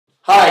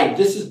Hi,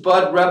 this is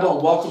Bud Rebel,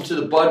 and welcome to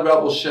the Bud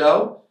Rebel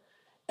Show.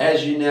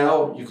 As you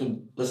know, you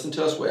can listen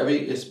to us wherever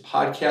it's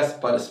podcast,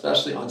 but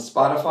especially on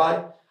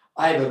Spotify.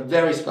 I have a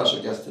very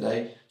special guest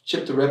today,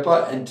 Chip the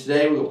Ripper, and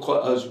today,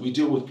 as we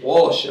do with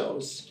all the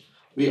shows,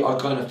 we are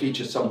going to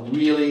feature some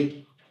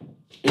really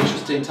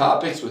interesting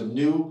topics with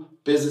new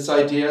business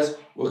ideas.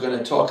 We're going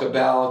to talk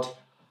about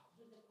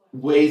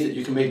ways that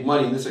you can make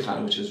money in this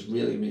economy, which is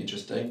really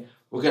interesting.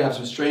 We're going to have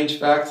some strange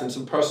facts and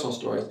some personal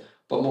stories.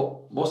 But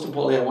most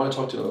importantly, I want to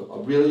talk to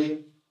a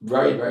really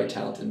very, very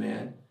talented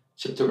man,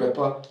 Chip the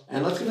Ripper.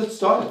 And let's get it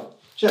started.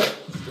 Chip,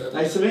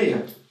 nice to meet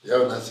you.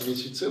 Yo, nice to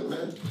meet you too,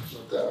 man. No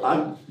doubt.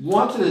 I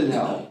wanted to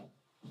know,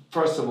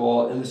 first of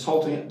all, in this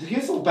whole thing, give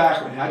us a little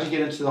background. How'd you get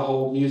into the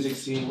whole music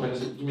scene?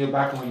 Give me a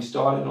background when you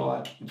started and all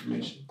that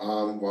information.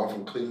 Well, I'm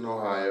from Cleveland,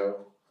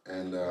 Ohio.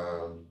 And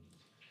I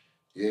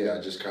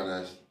just kind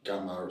of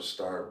got my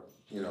start,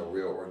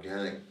 real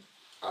organic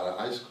out of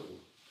high school.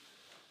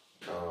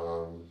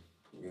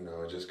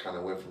 Just kind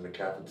of went from the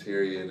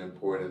cafeteria and then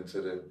poured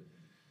into the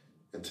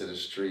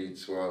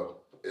streets.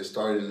 Well, it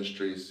started in the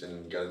streets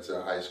and got into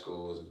the high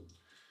schools and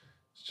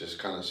just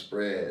kind of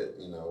spread.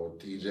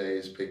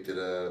 DJs picked it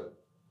up,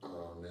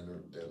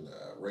 then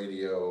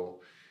radio,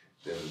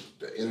 then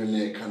the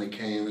internet kind of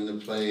came into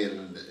play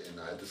and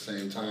at the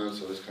same time,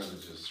 so it's kind of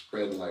just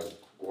spreading like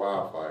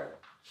wildfire.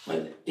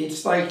 But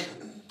it's like,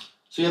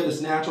 so you have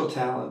this natural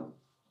talent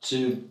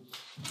to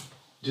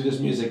do this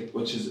music,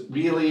 which is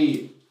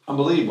really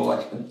unbelievable.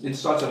 Like, it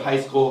starts at high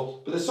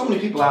school, but there's so many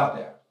people out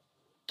there.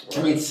 Right.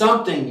 I mean,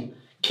 something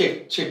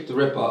kicked Chip the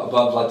Ripper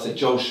above, let's say,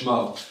 Joe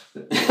Schmo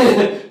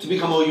to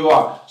become who you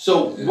are.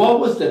 So yeah. What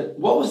was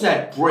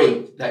that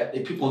break that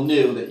people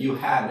knew that you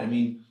had? I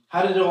mean,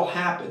 how did it all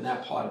happen,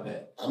 that part of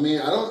it? I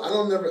mean, I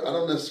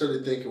don't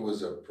necessarily think it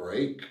was a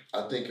break.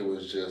 I think it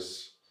was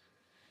just,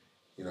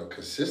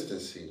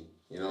 consistency,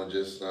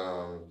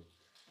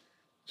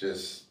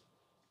 just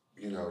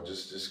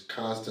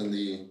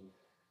constantly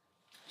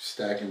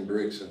stacking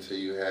bricks until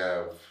you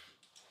have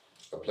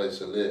a place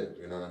to live.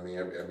 You know what I mean?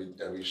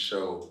 Every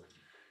show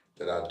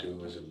that I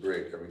do is a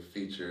brick. Every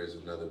feature is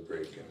another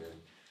brick, and then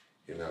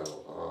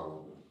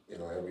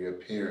every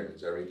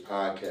appearance, every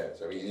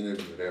podcast, every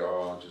interview, they're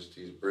all just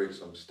these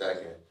bricks I'm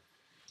stacking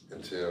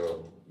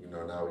until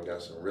now we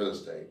got some real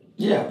estate.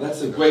 Yeah,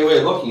 that's a great way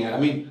of looking at it. I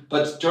mean,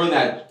 but during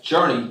that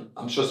journey,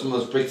 I'm sure some of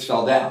those bricks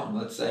fell down.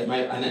 Let's say,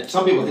 and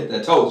some people hit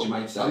their toes. You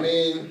might say. I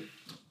mean,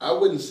 I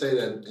wouldn't say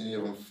that any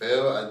of them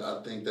fail.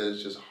 I think that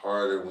it's just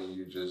harder when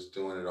you're just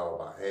doing it all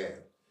by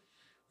hand.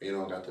 When you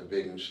don't got the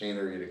big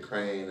machinery, the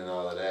crane, and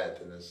all of that,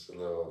 then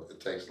it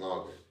takes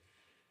longer.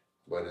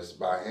 But it's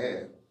by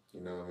hand.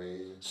 You know what I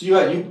mean? So you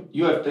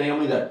had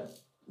family that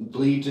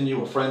believed in you,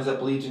 or friends that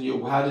believed in you.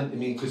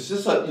 Because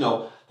this,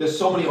 there's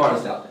so many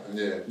artists out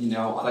there.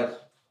 Yeah.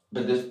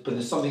 But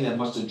there's something that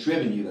must have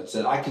driven you that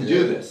said, I can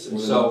do this. And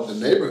well, the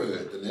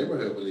neighborhood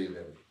believed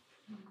in me.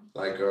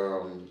 Like,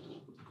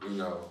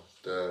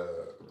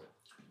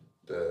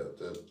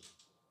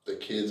 the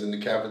kids in the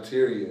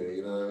cafeteria,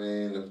 you know what I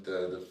mean?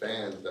 The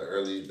fans, the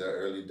early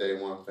day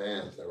one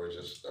fans that were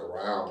just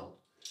around,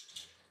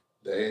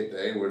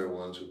 they were the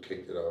ones who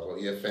kicked it off. Well,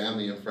 yeah,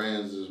 family and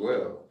friends as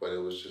well, but it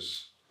was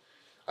just,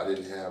 I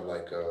didn't have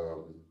like a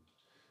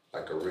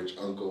rich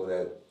uncle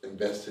that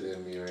invested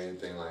in me or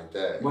anything like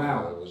that.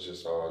 Wow. It was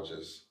just all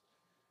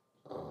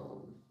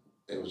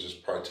it was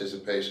just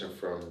participation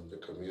from the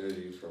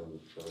community, from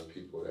the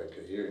people that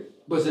could hear it.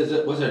 Was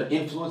there an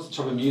influence in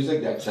terms of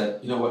music that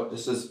said, you know what,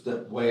 this is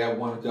the way I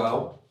want to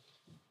go?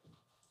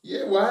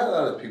 Yeah, well, I had a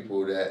lot of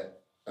people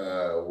that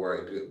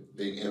were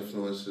big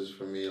influences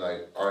for me,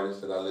 like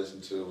artists that I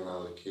listened to when I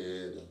was a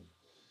kid.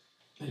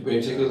 Anybody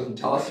in particular you can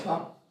tell us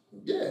about?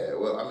 Yeah,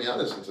 well, I mean, I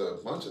listened to a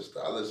bunch of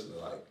stuff. I listened to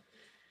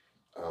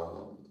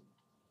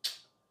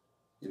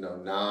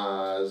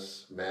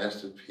Nas,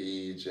 Master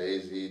P,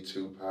 Jay-Z,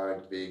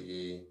 Tupac,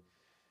 Biggie,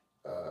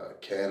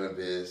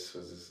 Cannabis,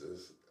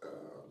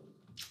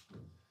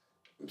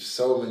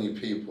 so many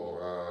people.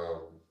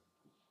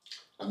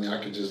 I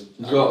could just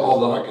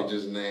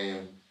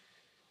name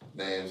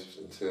names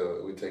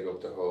until we take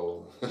up the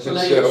whole show.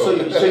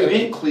 So you're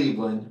in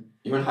Cleveland.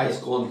 You're in high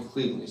school in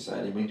Cleveland, you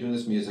said. You're doing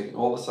this music, and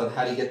all of a sudden,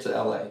 how do you get to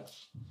LA?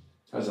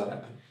 How does that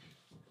happen?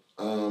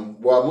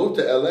 Well, I moved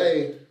to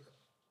LA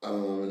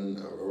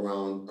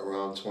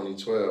around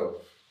 2012,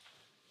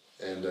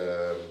 and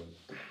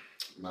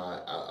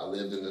I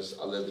lived in this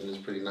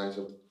pretty nice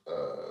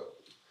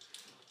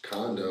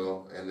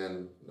condo, and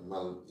then my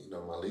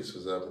lease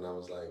was up, and I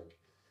was like,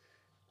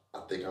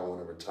 I think I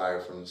want to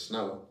retire from the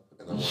snow,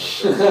 and I want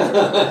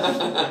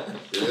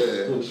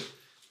to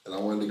and I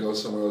wanted to go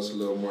somewhere else a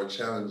little more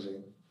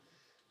challenging,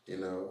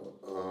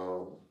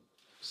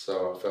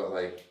 so I felt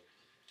like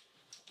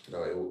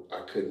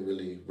I couldn't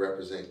really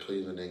represent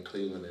Cleveland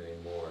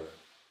anymore.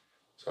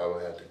 So I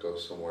would have to go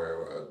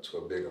somewhere to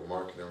a bigger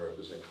market and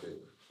represent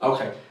Cleveland.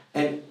 Okay.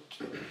 And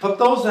for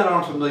those that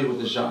aren't familiar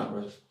with the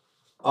genre,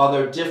 are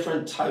there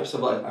different types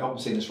of, I hope I'm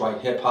saying this right,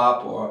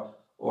 hip-hop or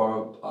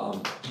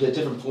the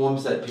different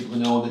forms that people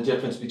know and the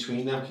difference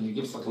between them? Can you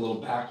give us a little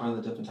background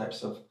on the different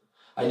types of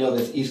I know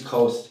there's East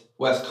Coast,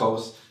 West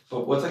Coast,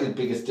 but what's like the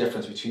biggest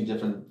difference between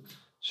different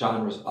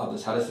genres of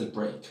this? How does it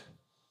break?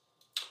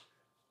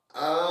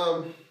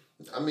 I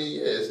mean,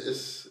 yeah,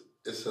 it's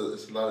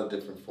a lot of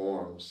different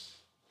forms,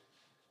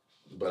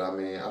 but I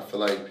mean, I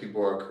feel like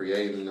people are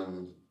creating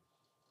them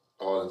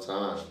all the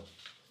time.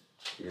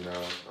 You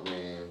know, I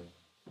mean,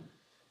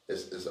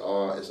 it's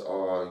all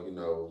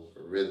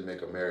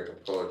rhythmic American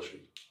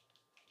poetry.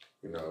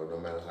 You know, no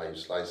matter how you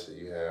slice it,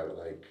 you have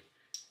like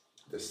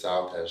the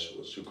South has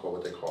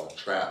what they call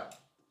trap,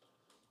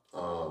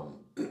 and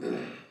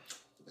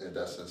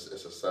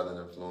it's a Southern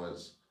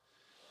influence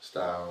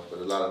style. But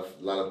a lot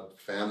of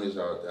families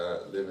that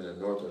are living in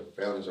the North,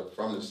 families are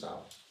from the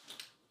South.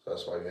 So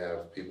that's why you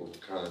have people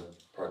kind of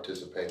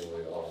participating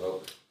with it all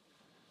over.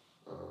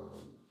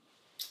 Um,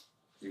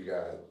 you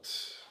got,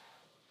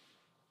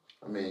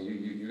 I mean,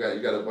 you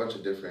got a bunch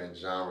of different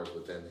genres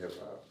within hip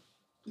hop.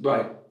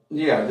 Right.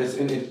 Yeah.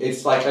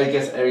 It's like I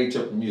guess every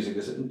different music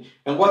is. And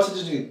what's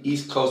interesting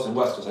East Coast and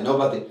West Coast? I know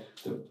about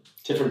the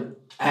different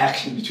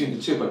action between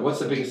the two, but what's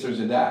the biggest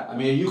difference in that? I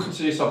mean, you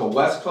consider yourself a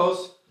West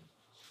Coast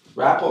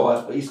rapper or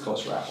an East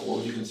Coast rapper? What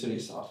would you consider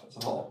yourself as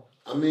a whole?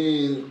 I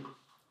mean,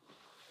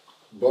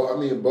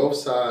 both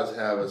sides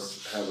have a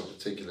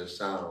particular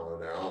sound on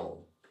their own.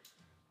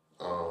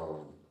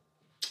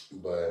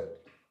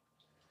 But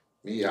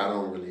me, I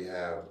don't really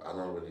have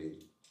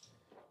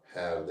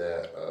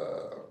that.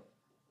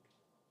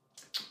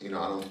 I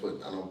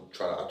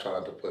try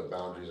not to put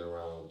boundaries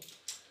around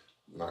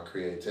my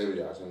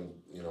creativity. I can,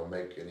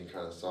 make any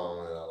kind of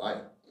song that I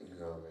like. You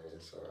know what I mean?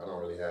 So I don't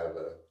really have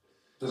a.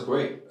 That's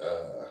great. I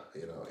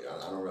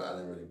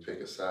didn't really pick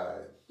a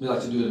side. We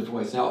like to do it different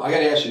ways. Now, I got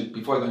to ask you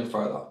before I go any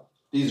further.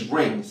 These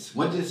rings.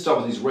 When did it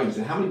start with these rings?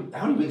 And how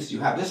many rings do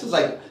you have? This is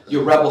like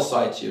your rebel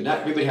side to you. Not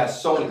everybody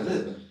has so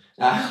many.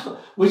 Now,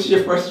 which is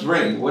your first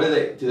ring? What are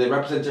they? Do they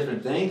represent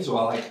different things,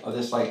 or are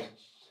this like?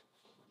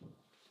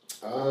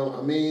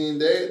 I mean,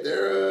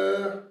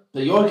 they're.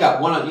 You only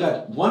got one. You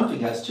got one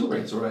finger has two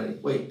rings already.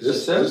 Wait,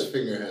 this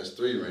finger has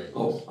 3 rings.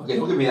 Oh, okay.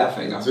 Don't give me that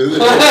finger. Me.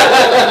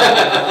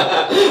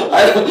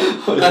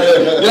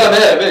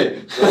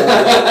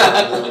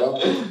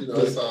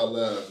 It's all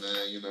love, man.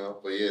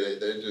 But yeah,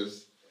 they're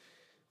just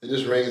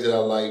rings that I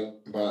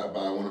like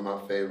by one of my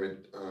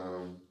favorite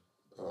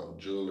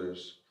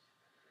jewelers.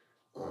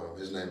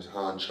 His name's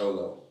Han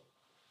Cholo.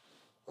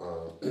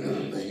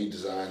 And he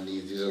designed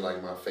these. These are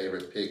like my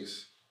favorite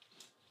picks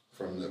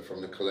from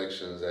the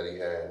collections that he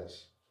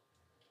has.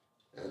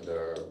 And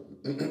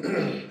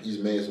he's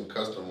made some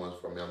custom ones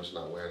for me. I'm just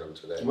not wearing them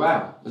today.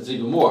 Wow, that's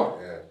even more.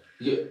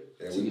 Yeah.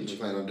 We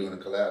plan on doing a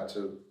collab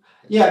too.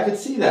 Yeah, I could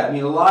see that. I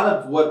mean, a lot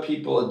of what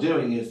people are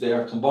doing is they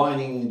are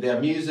combining their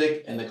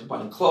music and they're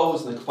combining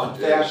clothes and they're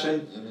combining fashion.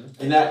 Mm-hmm.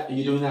 And that, are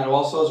you doing that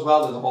also as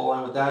well? There's a whole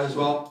line with that as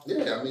well?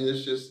 Yeah, I mean,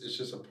 it's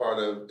just a part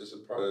of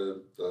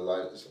the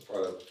life. It's a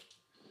part of,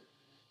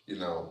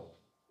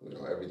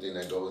 everything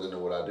that goes into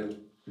what I do.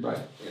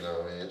 Right. You know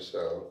what I mean?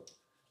 So,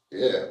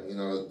 yeah,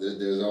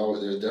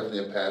 there's definitely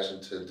a passion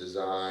to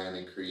design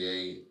and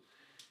create,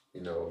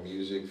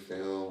 music,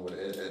 film,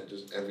 and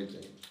just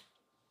everything.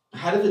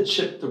 How did the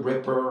Chip the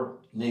Ripper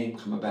name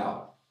come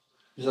about?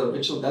 Is that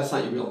original? That's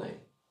not your real name.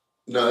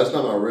 No, that's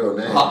not my real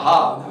name.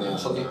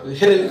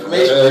 Hidden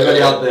information for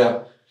everybody out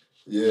there.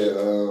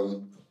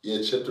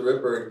 Yeah, Chip the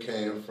Ripper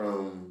came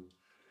from.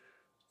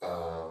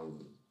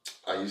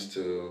 I used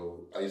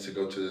to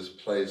go to this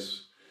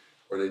place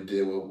where they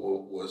did what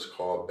was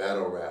called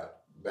battle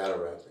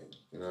rapping.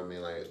 You know what I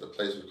mean? Like the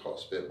place was called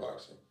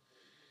Spitboxing,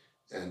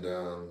 and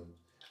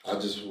I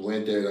just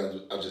went there.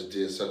 And I just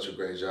did such a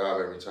great job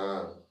every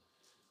time,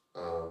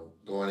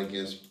 going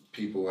against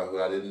people who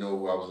I didn't know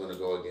who I was going to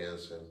go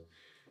against, and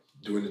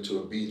doing it to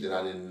a beat that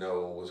I didn't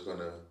know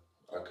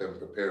I couldn't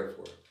prepare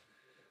for.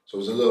 So it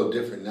was a little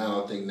different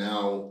now. I think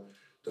now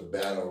the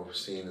battle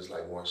scene is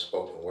like more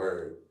spoken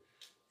word,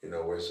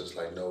 where it's just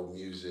like no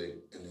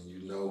music, and then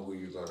you know who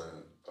you're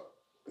gonna,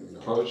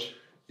 approach.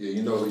 Yeah,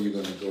 you know who you're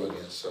gonna go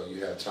against, so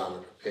you have time to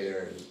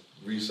prepare and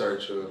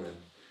research them and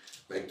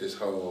make this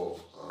whole,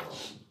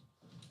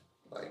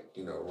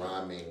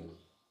 rhyming.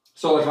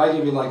 So, like, if I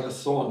give you like a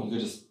song, you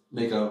could just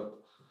make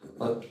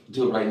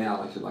do it right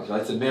now. Like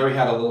I said, Mary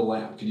Had a Little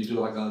Lamb. Could you do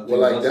like a? Well,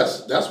 like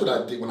that's what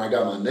I did when I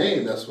got my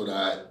name. That's what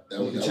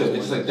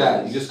it's like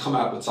that. You just come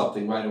out with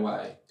something right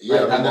away.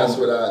 Yeah, right? That's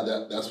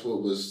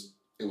what was.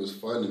 It was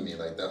fun to me.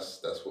 Like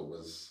that's what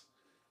was.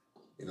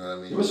 You know what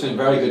I mean? You must have been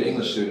a very good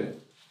English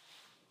student.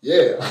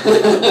 Yeah.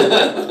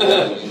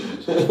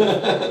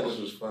 English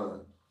was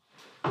fun.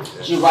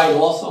 Did you write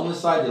also on the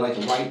side? You like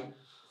to write?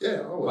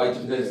 Yeah, always.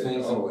 Write these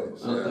things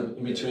always.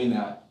 In between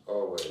that.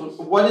 Always.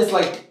 What is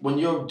like when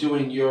you're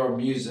doing your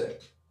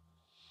music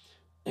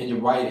and you're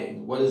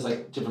writing? What is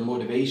like different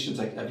motivations?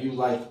 Like, have you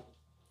like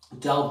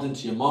delved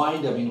into your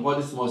mind? I mean, what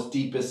is the most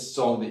deepest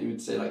song that you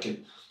would say like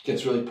it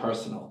gets really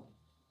personal?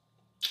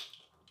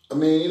 I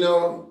mean,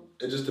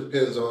 it just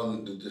depends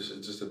on the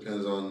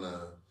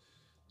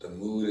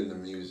mood and the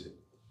music.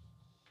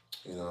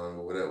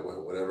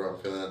 Whatever I'm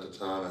feeling at the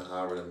time, and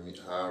however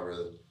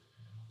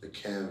the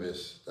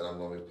canvas that I'm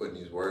going to be putting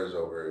these words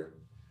over,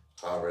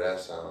 however that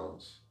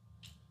sounds,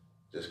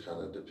 just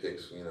kind of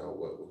depicts,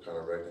 what kind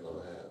of record I'm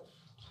going to have.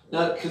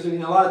 Now, because a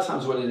lot of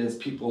times what it is,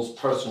 people's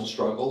personal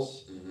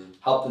struggles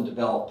help them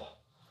develop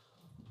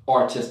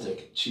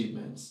artistic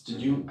achievements.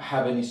 Did you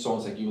have any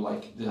songs that you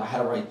like, I had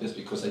to write this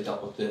because I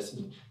dealt with this?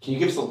 And can you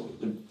give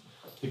some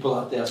people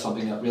out there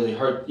something that really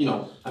hurt, bring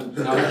up,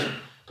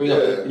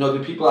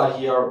 the people out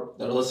here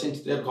that are listening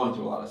to, they're going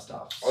through a lot of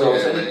stuff. So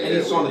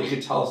any song that you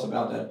could tell us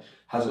about that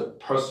has a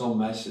personal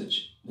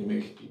message, that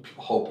maybe give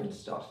people hope and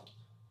stuff.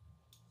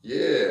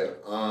 Yeah.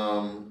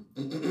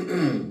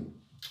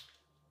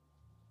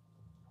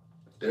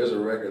 There's a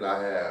record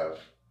I have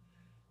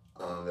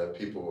that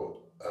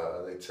people,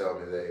 they tell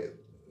me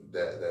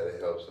that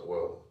it helps.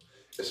 Well,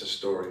 it's a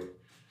story,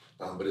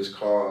 but it's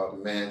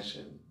called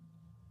Mansion.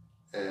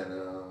 And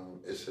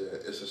it's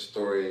a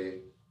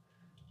story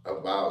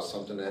about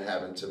something that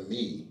happened to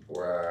me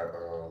where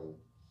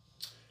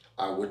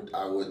I would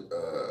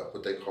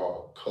what they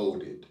call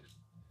coded.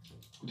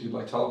 Do you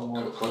like tell them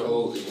more?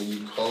 Code. When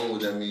you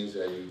code, that means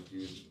that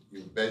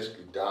you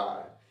basically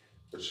die,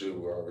 but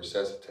you are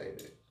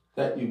resuscitated.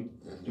 That you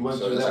went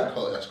through that.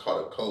 That's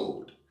called a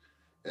code,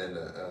 in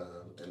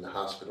the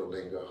hospital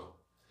lingo.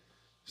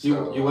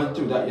 You went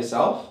through that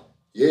yourself?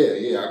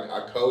 Yeah.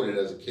 I coded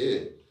as a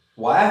kid.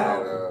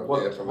 Wow.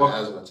 From an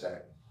asthma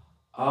attack.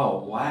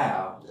 Oh,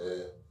 wow.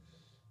 Yeah.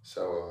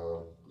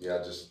 So, I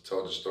just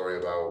told the story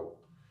about,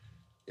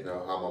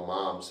 how my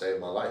mom saved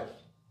my life.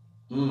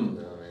 You know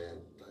what I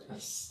mean? Like,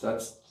 that's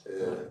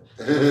yeah.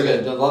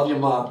 good. I love your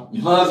mom.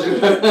 Your mom's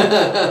good.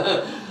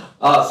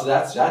 So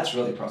that's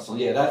really personal.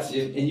 Yeah, that's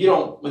it. And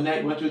when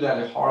you went through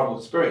that horrible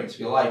experience of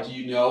your life, do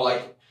you know,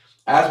 like,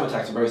 asthma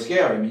attacks are very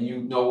scary. I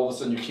mean, all of a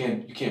sudden you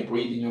can't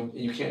breathe, and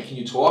you can't. Can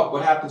you talk?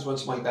 What happens when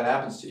something like that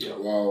happens to you?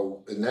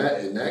 Well, in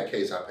that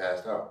case, I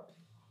passed out.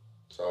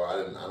 So I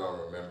don't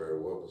remember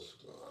what was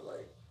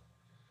like.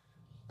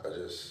 I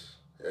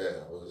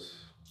was.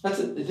 That's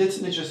an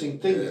interesting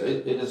thing.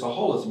 Yeah. It as a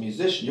whole, as a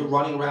musician, you're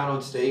running around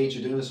on stage,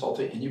 you're doing this whole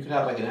thing, and you could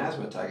have like an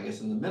asthma attack, I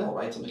guess, in the middle,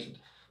 right? Something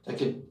that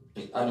could.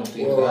 I don't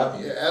think it could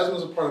happen. Yeah,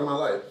 asthma's a part of my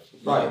life.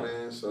 Right. Know what I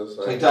mean? So it's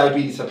like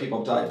diabetes. Some people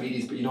have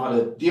diabetes, but you know how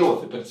to deal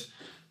with it. But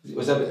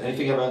was that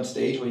anything ever on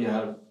stage where you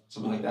had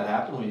something like that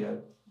happen, where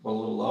you were a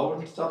little lower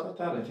and stuff like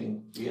that?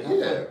 Anything?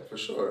 Yeah, for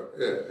sure.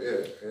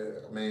 Yeah.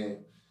 I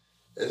mean,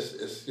 it's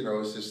it's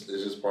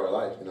just part of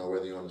life.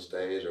 Whether you're on the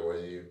stage or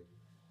whether you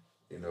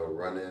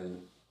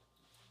running,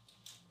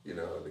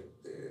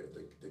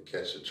 to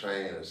catch a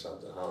train or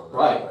something. I don't know.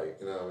 Right. Like,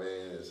 you know what I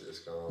mean? It's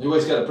going. You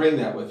always got to bring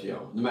that with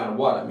you, no matter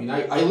what. I mean,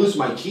 I lose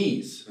my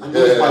keys. I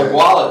lose my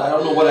wallet. I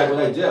don't know what I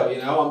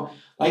do.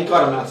 Thank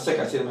God I'm not sick.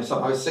 I say to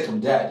myself, I was sick, I'm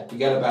dead.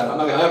 Forget about it. I'm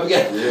not going to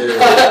forget.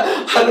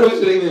 Yeah. I don't know who's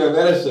going to give me my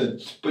medicine.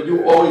 But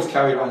you always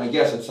carry it on. I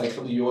guess it's like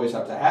something you always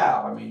have to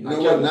have. I mean,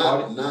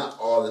 not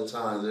all the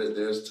time.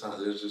 There's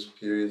just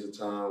periods of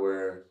time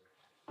where,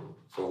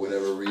 for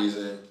whatever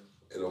reason,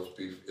 it'll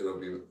be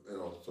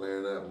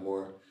flaring up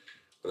more.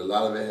 But a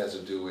lot of it has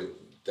to do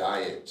with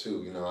diet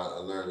too. I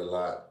learned a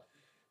lot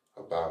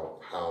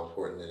about how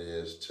important it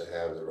is to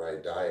have the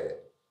right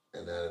diet,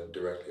 and that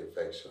directly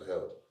affects your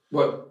health.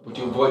 What would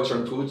you avoid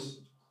certain foods?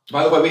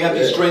 By the way, we have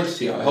these drinks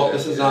here. I hope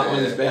this is not one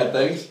of these bad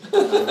things.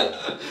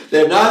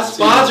 They're not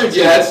sponsored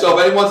yet, so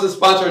if anyone wants to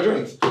sponsor our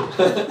drinks.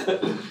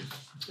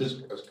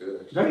 That's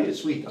good. Very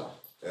sweet though.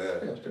 Yeah.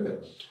 That's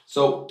good.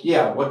 So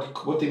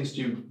what things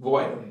do you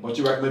avoid? What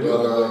do you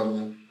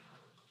recommend?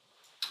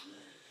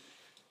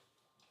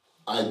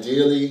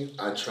 Ideally,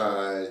 I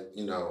try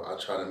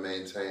to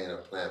maintain a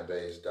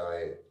plant-based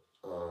diet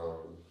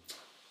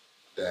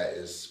that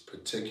is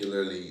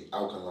particularly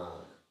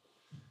alkaline,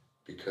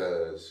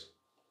 because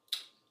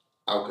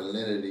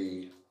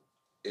alkalinity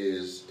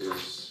is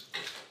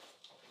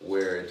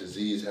where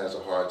disease has a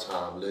hard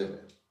time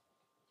living.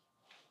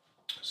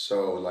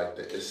 So like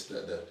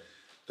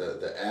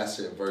the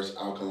acid versus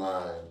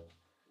alkaline,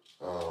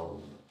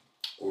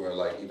 or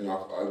like even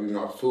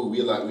our food,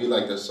 we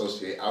like to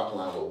associate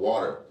alkaline with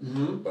water,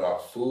 but our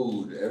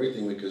food,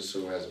 everything we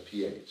consume has a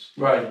pH.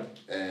 Right.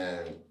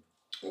 And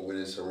when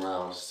it's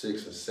around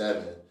 6 and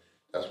 7,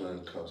 that's when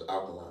it becomes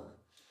alkaline.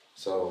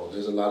 So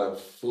there's a lot of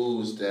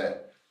foods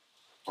that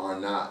are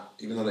not,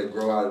 even though they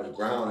grow out of the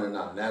ground, they're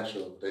not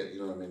natural. They're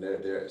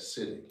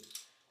acidic.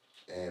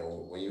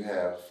 And when you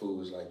have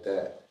foods like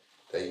that,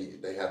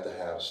 they have to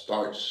have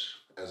starch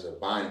as a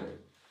binder.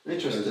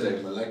 Interesting. Because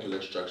their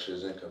molecular structure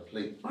is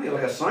incomplete. Oh, you're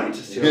like a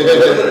scientist here. Look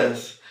at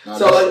this. No,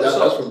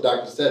 that's from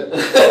Dr. Sebi.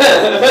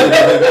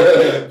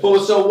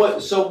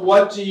 So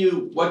what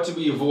do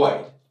we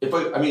avoid?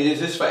 Is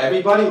this for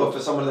everybody or for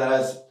someone that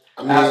has?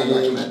 I got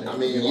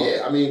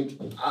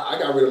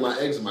rid of my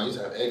eczema. I used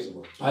to have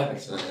eczema. I have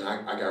eczema. And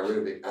I got rid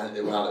of it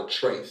without a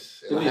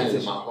trace. And I had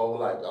it my whole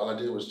life. All I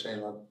did was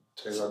change my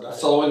diet.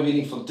 So what are you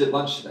eating for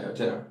lunch today or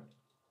dinner?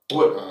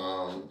 What?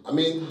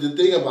 The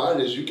thing about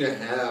it is you can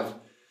have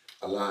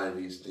a lot of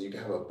these things. You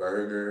can have a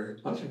burger.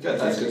 Okay, good.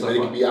 That's good. But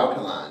it can be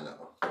alkaline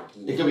though.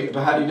 It could be,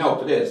 but how do you know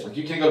if it is? Like,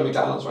 you can't go to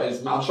McDonald's, right?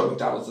 I'm sure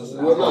McDonald's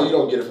doesn't. Well, no, you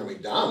don't get it from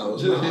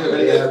McDonald's. No.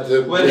 You have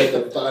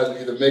to find,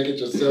 either make it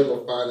yourself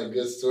or find a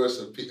good source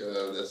of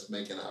that's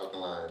making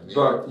alkaline meal.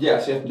 But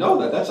yes, you have to know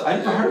that. I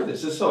never heard of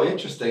this. It's so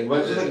interesting.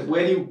 But like,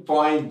 where do you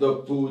find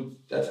the food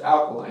that's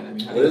alkaline? I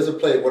mean, there's a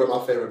place. One of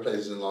my favorite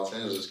places in Los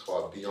Angeles is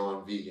called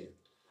Beyond Vegan.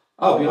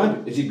 Oh,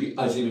 Beyond, is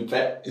he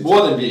fat?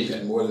 More than vegan.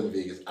 It's more than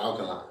vegan. It's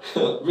alkaline.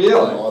 Really?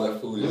 All that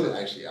food is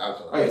actually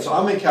alkaline. Okay, so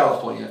I'm in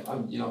California.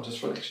 I'm just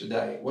for an extra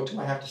day. What do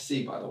I have to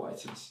see, by the way?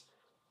 Since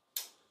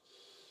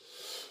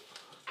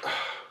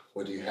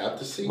what do you have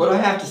to see? What do I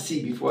have to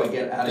see before I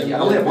get out of here? I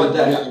only have one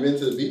day. You been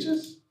to the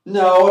beaches?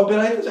 No, but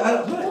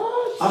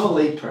I'm a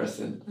late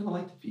person. I don't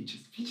like the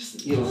beaches.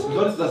 Beaches, you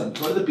go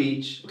to the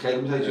beach. Okay,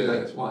 let me tell you two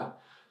things. One,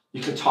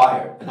 you get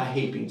tired, and I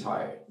hate being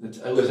tired.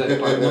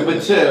 Number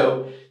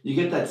two, you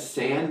get that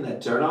sand and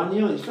that dirt on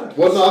you, and you feel like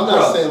well, no, I'm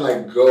not saying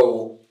like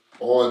go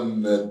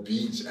on the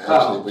beach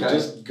actually, but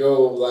just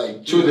go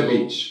like to the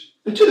beach.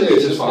 To the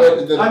beach is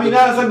fine. I mean,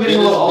 as I'm getting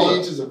a little older,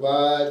 beach is a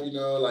vibe,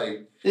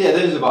 like. Yeah,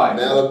 that is a vibe.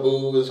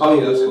 Malibu is cool. Oh,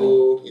 yeah, that's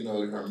cool.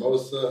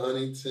 Hermosa,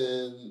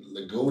 Huntington,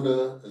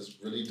 Laguna is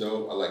really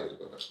dope. I like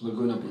Laguna.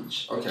 Laguna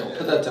Beach. Okay, we'll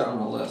put that down on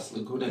the list.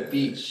 Laguna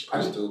Beach.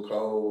 Crystal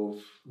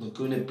Cove.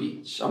 Laguna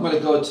Beach. I'm gonna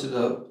go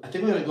to I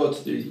think we're gonna go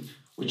to the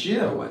which you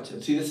never went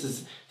to. See, this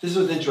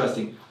was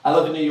interesting. I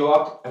live in New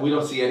York and we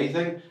don't see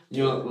anything.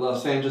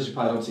 Los Angeles, you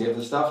probably don't see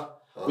other stuff.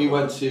 We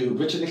went to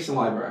Richard Nixon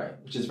Library,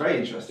 which is very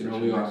interesting.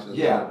 Where we are.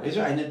 Yeah, it's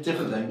right. And a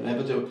different thing.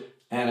 Never do.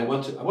 And I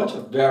went to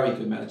a very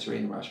good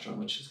Mediterranean restaurant,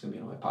 which is going to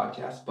be on my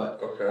podcast.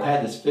 But I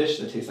had this fish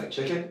that tastes like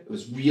chicken. It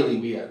was really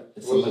weird.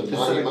 It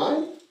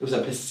was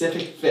a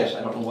Pacific fish.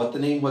 I don't know what the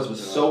name was. It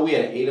was so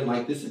weird. I ate him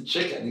like, this is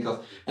chicken. And he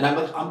goes, and I'm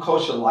like, I'm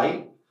kosher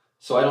light,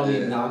 so I don't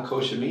eat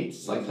non-kosher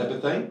meats, like type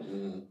of thing.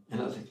 And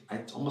I was like, I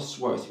almost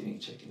swore I was eating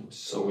chicken. It was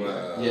so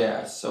weird.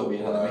 Yeah, so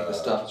weird how they make the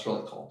stuff. It's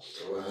really cool.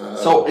 Wow.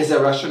 So is there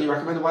a restaurant you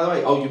recommend, by the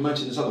way? Oh, you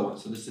mentioned this other one.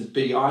 So this is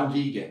Beyond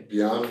Vegan.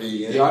 Beyond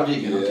Vegan. Beyond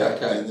Vegan, okay.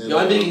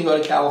 Beyond Vegan, you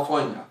go to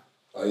California.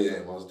 Oh,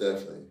 yeah, most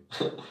definitely.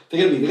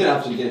 They're gonna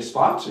have to get a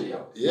sponsor,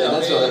 yo. Yeah,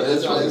 that's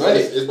really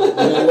great. You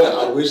know what?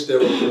 I wish there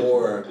were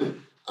more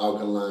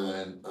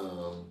alkaline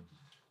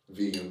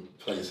vegan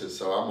places.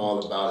 So I'm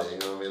all about it. You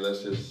know what I mean?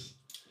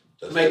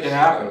 Let's make it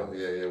happen.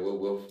 Yeah.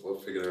 We'll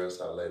figure the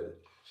rest out later.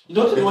 You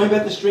know what's annoying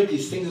about this drink?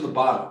 These things at the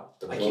bottom.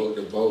 The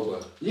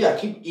boba. Yeah, I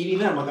keep eating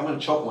them. Like I'm gonna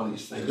choke one of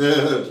these things.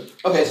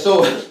 Okay,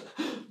 so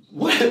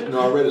what?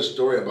 No, I read a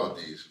story about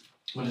these.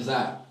 What is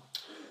that?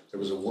 There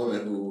was a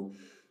woman who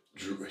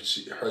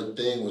her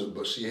thing was,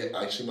 but she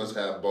must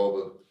have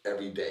boba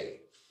every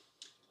day,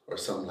 or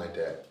something like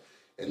that.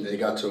 And they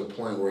got to a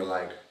point where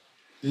like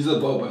these are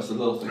the bobas, the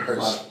little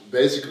things.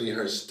 Basically,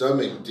 her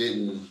stomach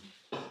didn't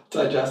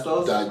digest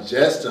those. And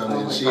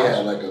she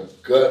had like a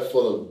gut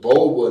full of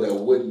boba that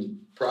wouldn't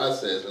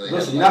process.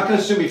 Listen, you're not going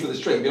to sue me for this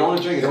drink. If you don't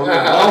want to drink it, don't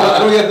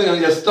get anything on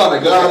your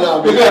stomach.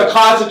 No, you're going to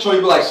concentrate.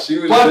 You'll be like,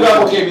 Blood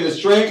Rebel gave me this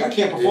drink. I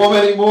can't perform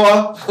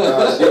anymore.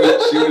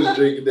 She was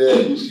drinking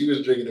that. She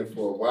was drinking it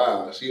for a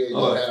while. She ain't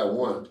even had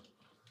one.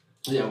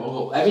 Yeah,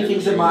 well,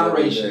 everything's in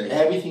moderation.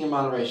 Everything in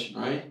moderation,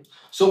 right?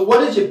 So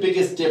what is your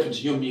biggest difference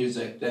in your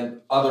music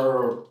than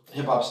other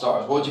hip-hop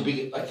stars? What's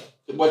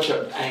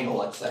your angle,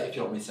 let's say, if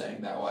you don't mind saying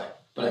it that way?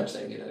 But I'm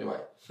saying it anyway.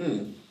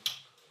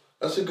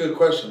 That's a good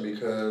question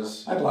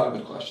because I have a lot of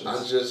good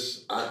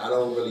questions. I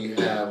don't really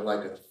have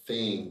like a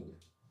thing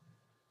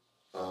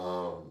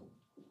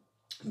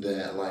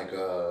that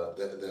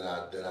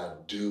I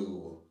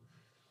do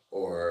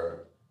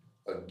or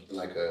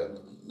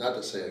not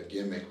to say a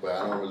gimmick, but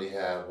I don't really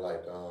have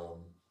like a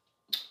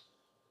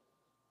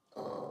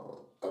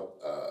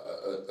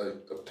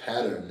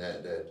pattern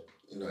that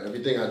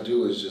everything I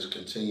do is just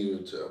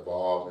continue to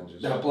evolve and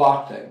just that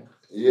block thing.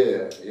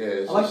 Yeah.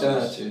 I like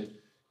that attitude.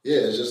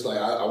 Yeah, it's just like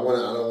I don't want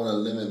to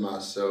limit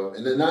myself,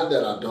 and then not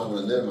that I don't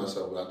want to limit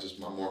myself, but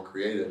I'm more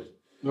creative,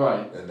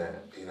 right? Than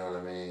that, you know what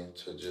I mean?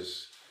 To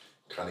just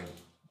kind of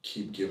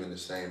keep giving the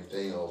same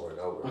thing over and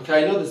over.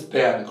 Okay, I know this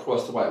band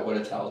Across the White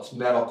Water Tower. It's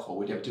metalcore.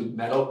 Would you have to do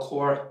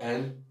metalcore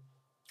and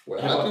do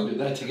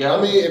that together?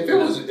 I mean, if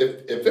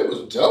it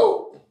was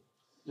dope.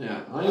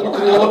 Yeah, I'm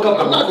look up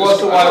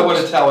Across the White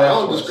Water Tower. I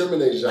don't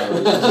discriminate genre.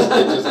 It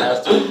just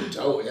has to be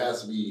dope. It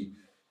has to be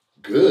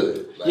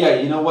good. Like, yeah,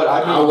 you know what?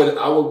 I would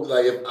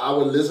like if I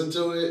would listen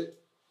to it,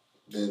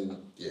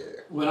 then yeah.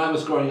 When I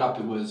was growing up,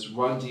 it was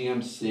Run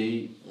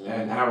DMC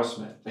and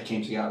Aerosmith that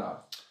came together,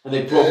 and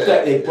they broke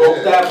that. They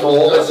broke that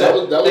mold. They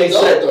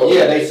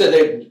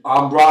said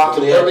I'm rock.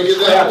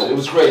 It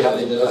was great how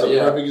they did that. That's a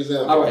perfect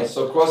example. All right,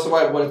 so Across the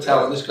White Water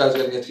Tower, and this guy's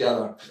gonna get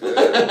together.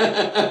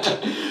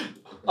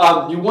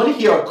 You want to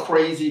hear a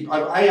crazy?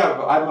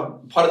 I'm a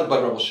part of the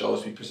Bud Rebel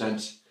shows. We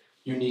present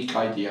unique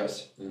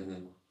ideas.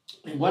 Mm-hmm.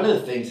 And one of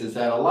the things is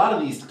that a lot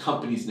of these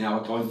companies now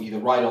are going either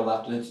right or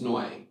left, and it's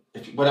annoying,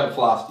 whatever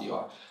philosophy you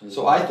are. Mm-hmm.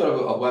 So I thought of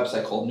a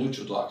website called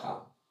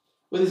Neutral.com,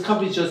 where these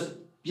companies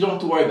you don't have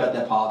to worry about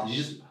their politics.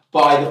 You just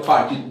buy the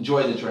product, you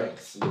enjoy the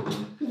drinks.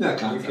 Mm-hmm. That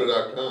concept.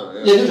 Neutral.com,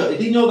 yeah. Neutral.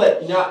 They know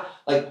that not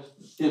like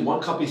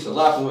one company's to the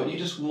left, and you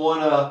just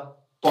want to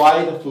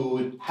buy the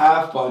food,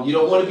 have fun. You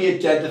don't want to be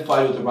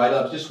identified with the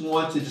write-up. Just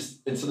want to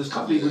and so this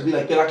company would be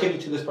like, they're not giving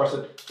it to this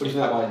person. What do you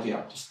think about my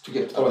idea? Just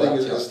forget. I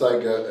think it's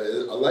like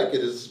I like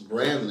it. It's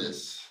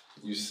brandless.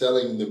 You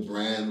selling the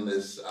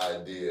brandless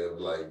idea of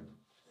like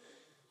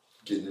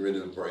getting rid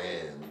of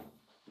unbrand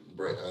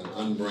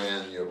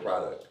your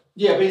product.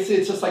 Yeah, basically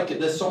it's just like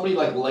there's so many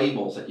like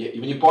labels that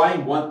when you're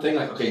buying one thing,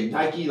 like okay,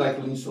 Nike like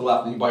leans to the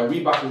left, and you buy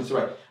Reebok leans to the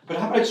right. But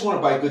how about I just want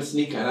to buy a good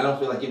sneaker and I don't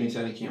feel like giving it to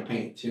any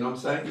campaigns? You know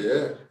what I'm saying?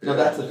 Yeah. No,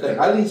 that's the thing.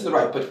 I lean to the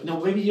right, but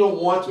maybe you don't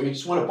want to. You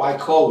just want to buy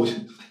clothes,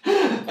 and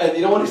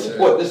you don't want to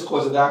support this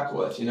cause or that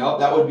cause. You know,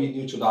 that would be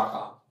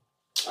neutral.com.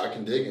 I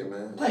can dig it,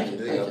 man. Thank you.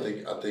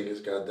 I think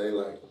it's got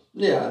daylight.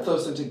 Yeah, I thought it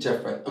was something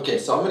different. Okay,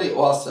 so I'm going to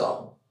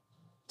also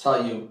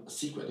tell you a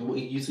secret. And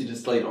we usually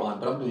just later on,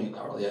 but I'm doing it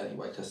early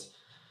anyway because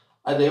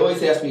they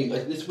always ask me,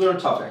 like, we're in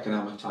tough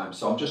economic times,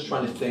 so I'm just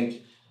trying to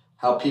think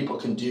how people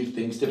can do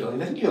things differently.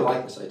 And I think you'll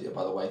like this idea,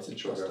 by the way. It's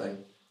interesting. Okay.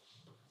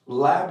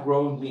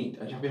 Lab-grown meat.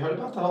 Have you heard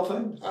about the whole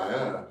thing? I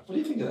have. What do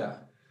you think of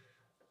that?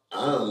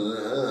 I don't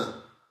know.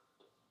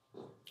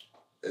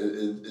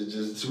 It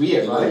just... It's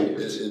weird, right?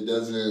 It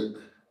doesn't...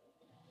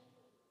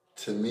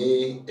 To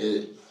me,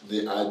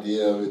 the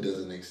idea of it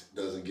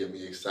doesn't get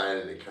me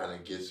excited. It kind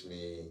of gets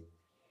me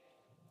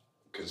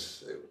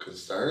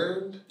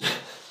concerned.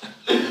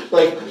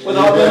 Like,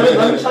 well,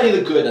 let me tell you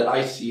the good that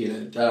I see in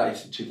it. That I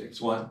see two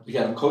things. One,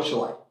 again, I'm kosher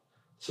light,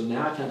 so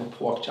now I can have a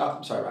pork chop.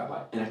 I'm sorry,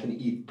 Rabbi, and I can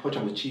eat pork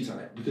chop with cheese on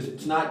it because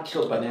it's not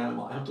killed by an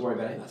animal. I don't have to worry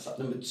about any of that stuff.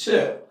 Number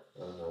two,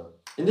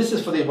 and this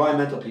is for the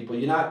environmental people.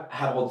 You're not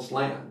have all this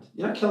land.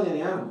 You're not killing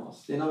any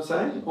animals. You know what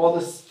I'm saying? All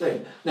this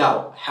thing.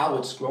 Now, how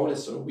it's grown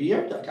is sort of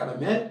weird. I gotta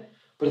admit,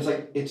 but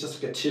it's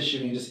just like a tissue.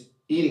 And you're just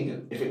eating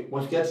it. If it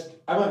once it gets,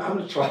 I'm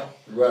gonna try.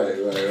 Right.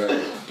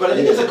 But I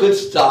think it's a good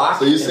stock.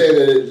 So you say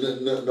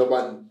that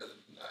nobody,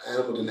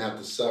 animal didn't have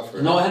to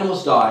suffer. No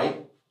animals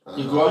died.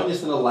 You're growing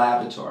this in a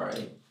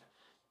laboratory,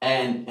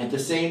 and at the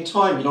same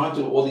time, you don't have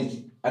to do all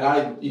these. And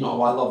I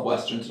love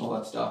westerns and all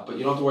that stuff, but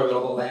you don't have to worry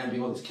about all the land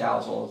being all these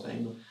cows, all the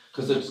thing,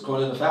 because it's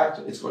going in the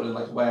factory. It's going in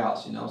like a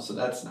warehouse, so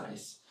that's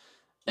nice.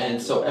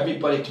 And so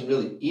everybody can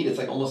really eat. It's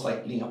like almost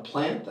like eating a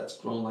plant that's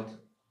grown like.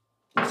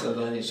 So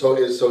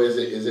is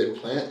it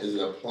plant? Is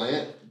it a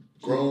plant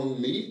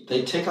grown meat?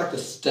 They take like the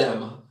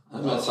stem.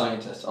 I'm not a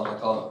scientist. Of like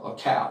a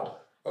cow,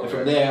 okay. And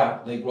from there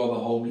they grow the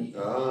whole meat.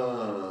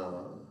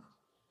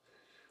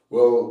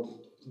 Well,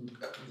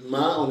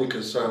 my only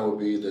concern would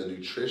be the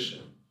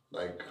nutrition.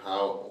 Like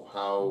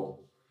how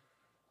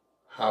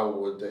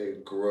would they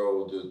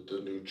grow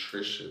the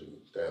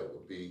nutrition that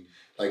would be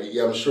like?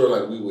 Yeah, I'm sure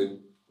like we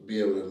would be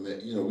able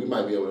to. We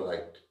might be able to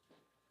like,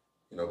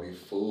 be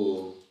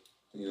full.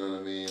 You know what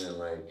I mean? And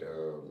like,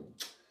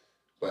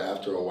 but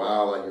after a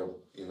while, like,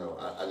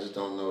 I just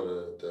don't know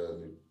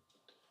the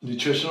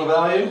nutritional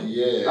value.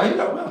 Yeah.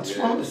 It's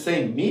from the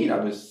same meat. I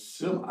would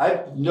assume. I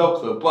have no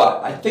clue,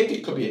 but I think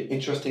it could be an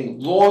interesting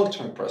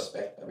long-term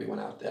prospect. Everyone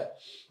out there.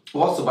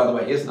 Also, by the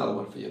way, here's another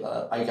one for you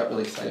that I got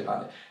really excited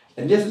about it,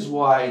 and this is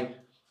why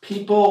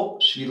people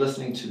should be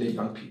listening to their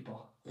young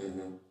people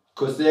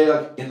because they're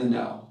like in the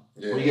know.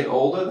 Yeah. When you get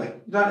older,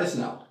 like not as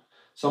know.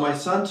 So my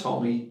son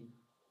told me.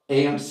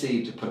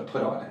 AMC to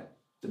put on it,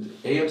 the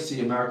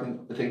AMC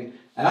American thing,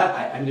 and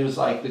I mean it was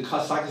like the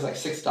stock is like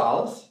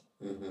 $6,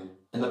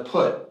 and the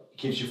put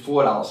gives you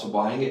 $4 for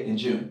buying it in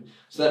June.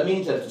 So that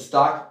means that if the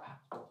stock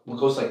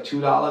goes like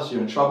 $2,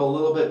 you're in trouble a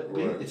little bit.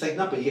 Right. It's like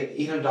no, but you get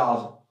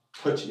 $800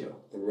 put to you.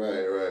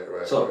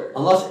 Right. So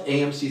unless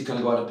AMC is going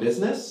to go out of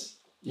business,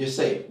 you're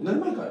safe. And they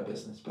might go out of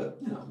business, but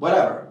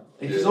whatever.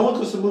 Because no one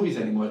goes to movies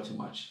anymore too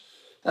much.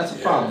 That's a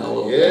problem,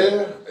 though.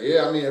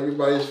 Yeah. I mean,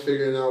 everybody's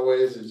figuring out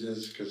ways to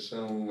just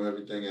consume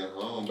everything at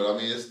home, but I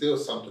mean, it's still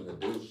something to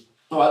do.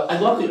 Oh, I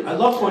love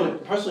going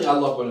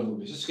to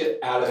movies. Just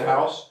get out of the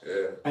house.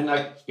 Yeah. And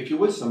like, if you're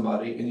with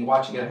somebody and you're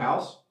watching at a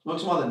house,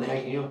 once in a while they're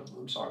nagging you.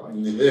 I'm sorry.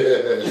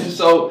 And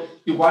so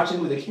you're watching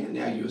where they can't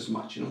nag you as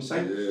much. You know what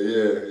I'm saying?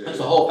 Yeah. That's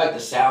the whole effect. The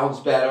sound's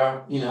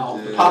better.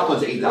 The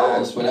popcorn's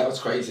 $8, whatever. It's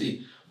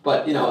crazy.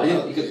 But and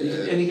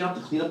you have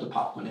to clean up the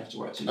popcorn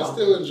afterwards. I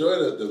still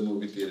enjoy the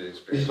movie theater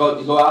experience.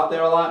 You go out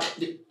there a lot?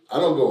 I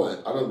don't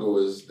go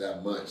as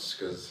that much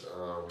because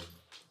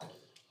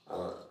I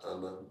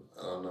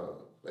don't know.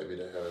 Maybe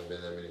there haven't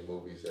been that many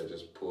movies that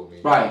just pull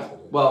me. Right.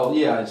 Well,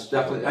 yeah, it's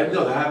definitely. I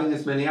know they're having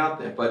this many out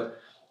there, but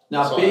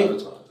now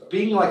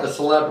being like a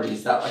celebrity,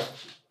 is that like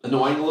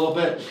annoying a little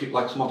bit?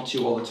 People like come up to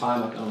you all the time,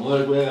 like I'm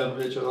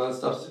rich and all that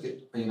stuff.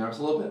 Are you nervous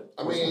a little bit?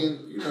 I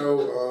mean,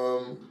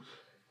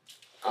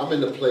 I'm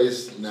in a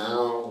place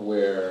now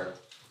where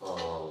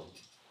I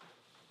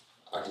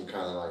can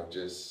kind of like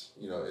just,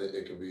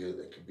 it could be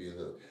like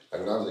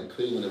when I was in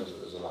Cleveland, it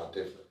was a lot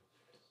different.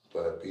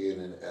 But being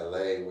in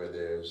LA where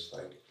there's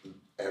like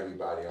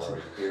everybody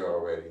already here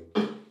already,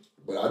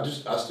 but I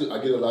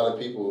get a lot of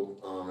people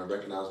that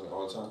recognize me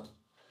all the time,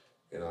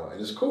 and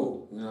it's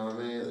cool. You know what I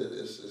mean?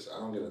 It's I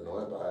don't get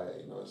annoyed by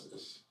it.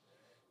 It's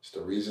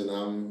the reason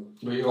I'm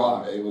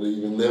able to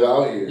even live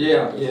out here.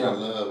 Yeah. I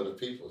love the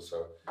people.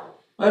 So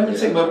I've been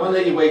saying, but one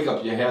day you wake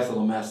up, your hair's a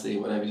little messy,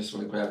 whatever, you just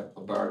want to grab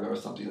a burger or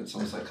something that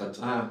someone's like, can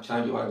I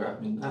have your autograph?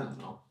 I mean, I don't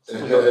know.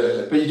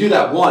 But you do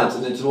that once,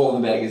 and it's all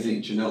in the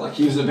magazines, you know, like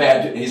he's a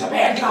bad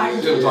guy.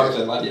 You're gonna talk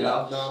to him, like, you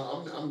know.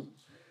 No, I'm.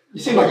 You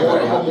seem like I'm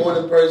a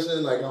morning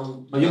person. Like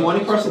I'm. Are you a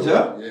morning person too?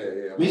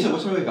 Yeah. Me too.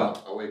 What time do you wake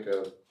up? I wake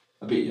up.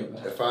 I beat you.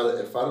 Man. If I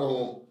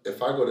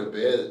go to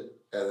bed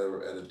at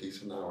a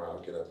decent hour,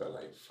 I'll get up at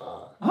like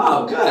 5.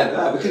 Oh,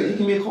 good. You can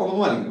give me a call in the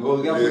morning.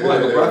 We'll get up in the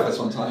morning for breakfast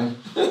one time.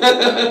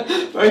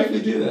 Very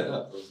few do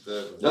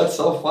that. That's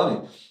so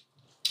funny.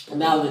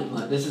 Now,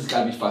 this has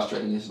got to be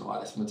frustrating as an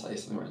artist. I'm going to tell you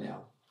something right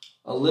now.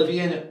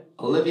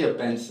 Olivia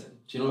Benson.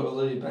 Do you know what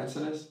Olivia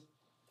Benson is?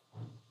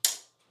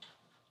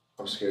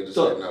 I'm scared to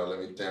say no. Let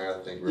me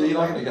think. You're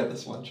not going to get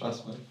this one,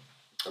 trust me.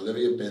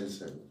 Olivia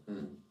Benson.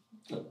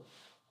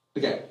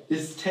 Okay,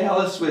 it's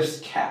Taylor Swift's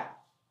cat.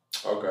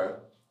 Okay.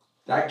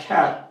 That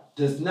cat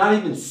does not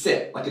even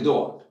sit like a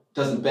dog.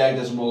 Doesn't beg,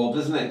 doesn't roll over,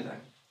 doesn't anything.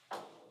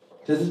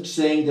 Doesn't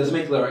sing, doesn't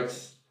make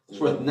lyrics. It's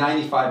worth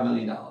 $95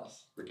 million.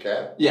 The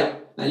cat? Yeah.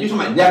 Now you're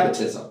talking about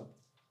nepotism.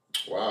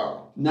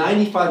 Wow.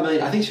 $95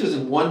 million. I think she was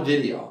in one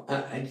video.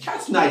 And the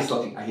cat's nice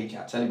looking. I hate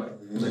cats anyway.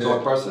 I'm a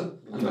dog person.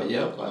 I don't know about you.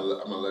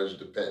 I'm allergic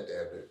to pet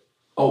dander.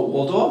 Oh,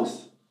 all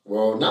dogs?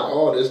 Well, not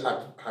all. There's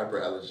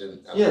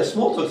hyperallergen. Yeah,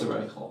 small dogs are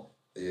very cool.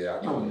 Yeah,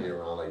 I can be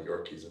around like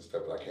Yorkies and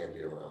stuff, but I can't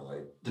be around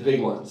like the big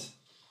ones.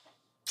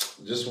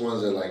 Just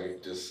ones that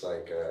like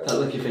that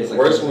look your face. The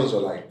worst ones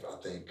are like I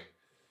think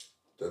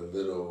the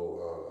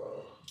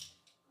little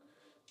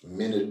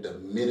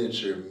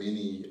miniature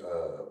mini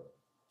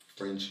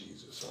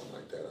Frenchies or something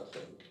like that. I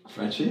think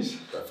Frenchies.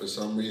 But for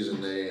some reason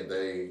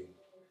they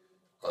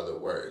are the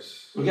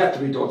worst. We got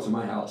 3 dogs in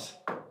my house.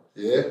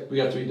 Yeah. We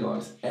got 3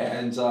 dogs,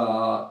 and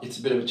it's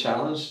a bit of a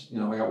challenge. You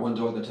know, I got one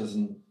dog that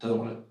doesn't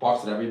want to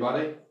bark at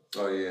everybody.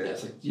 Oh yeah.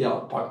 It's like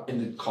park in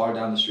the car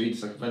down the street.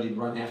 It's like ready to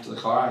run after the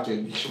car. I have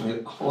to make sure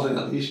I'm holding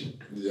that leash.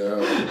 Yeah,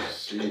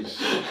 jeez.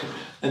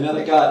 And then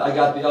I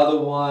got the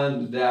other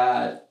one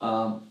that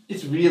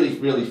it's really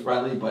really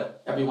friendly,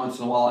 but every once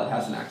in a while it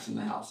has an accident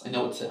in the house. I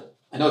know it's him.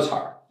 I know it's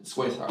her. It's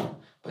always her.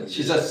 But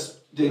she says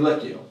they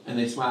lick you and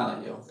they smile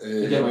at you.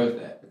 They get away with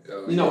it.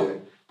 Oh, you know.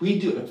 We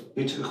do. If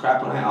we took a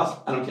crap in our house,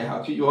 I don't care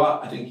how cute you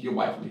are. I think your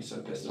wife would be so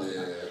pissed off.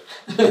 Yeah.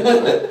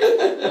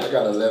 I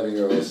got an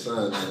 11-year-old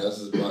son, and this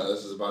is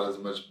about as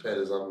much pet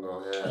as I'm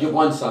gonna have. You have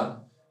one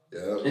son.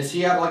 Yeah. Does he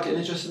have like an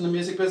interest in the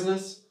music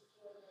business?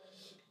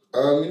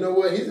 You know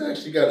what? He's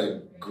actually got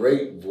a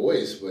great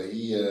voice, but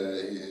he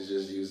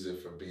just used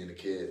it for being a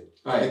kid.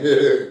 Right.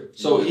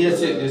 So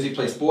does he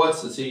play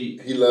sports? Does he?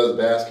 He loves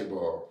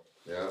basketball.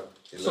 Yeah.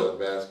 He loves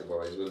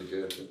basketball. He's really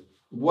good too.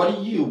 What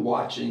are you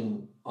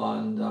watching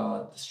on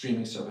the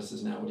streaming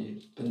services now? What have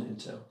you been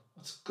into?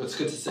 It's good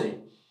to see.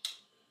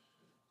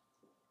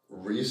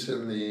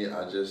 Recently,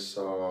 I just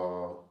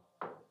saw,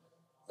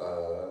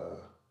 I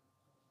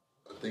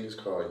think it's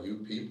called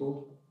You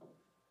People,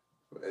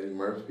 with Eddie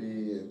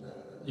Murphy and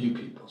You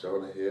People.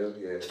 Jonah Hill.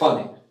 Yeah, it's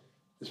funny.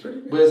 It's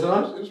pretty good. Where's it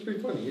on? It was pretty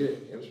funny. Yeah,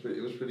 it was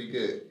pretty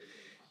good.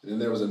 And then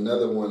there was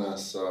another one I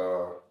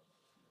saw.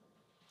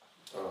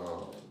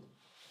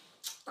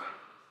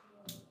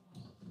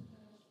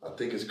 I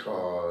think it's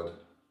called.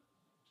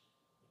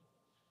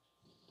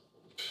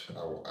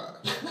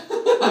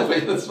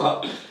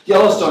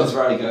 Yellowstone is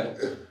very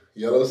good.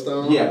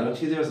 Yellowstone? Yeah, the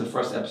teaser is the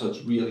first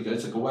episode's really good.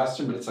 It's like a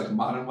Western, but it's like a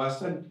modern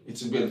Western.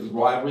 It's a bit of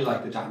rivalry,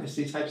 like the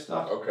Dynasty type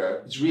stuff.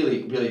 Okay. It's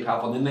really, really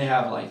powerful. And then they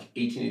have like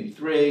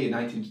 1883 and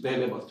they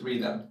have about 3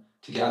 of them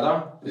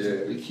together.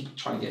 They keep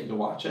trying to get you to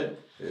watch it.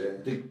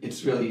 Yeah.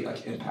 It's really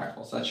like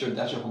impactful. So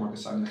that's your homework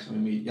assignment next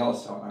time we meet.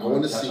 Yellowstone. I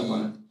want to see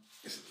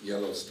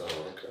Yellowstone.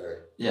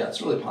 Okay. Yeah,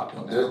 it's really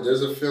popular now.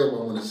 There's a film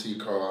I want to see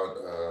called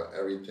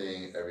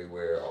Everything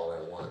Everywhere All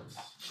at Once.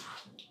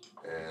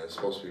 And it's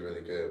supposed to be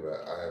really good,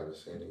 but I haven't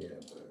seen it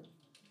yet. But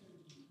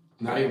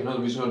now you have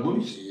another reason to go to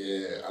movies.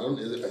 Yeah, I don't.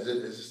 Is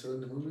it still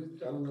in the movie?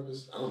 I don't know.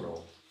 I don't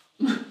know.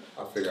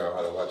 I'll figure out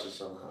how to watch it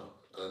somehow.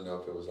 I don't know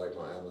if it was like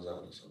on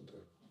Amazon or something.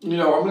 You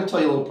know, I'm going to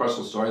tell you a little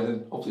personal story.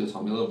 Then hopefully you'll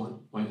tell me a little one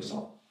by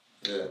yourself.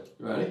 Yeah.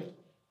 You ready?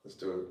 Let's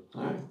do it.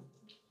 All right.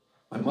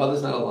 My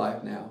mother's not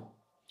alive now,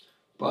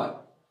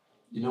 but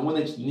you know when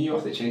New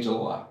York they changed the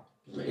law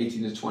from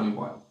 18 to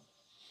 21,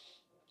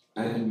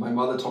 and my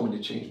mother told me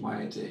to change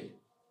my ID.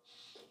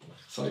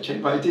 So I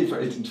changed my ID for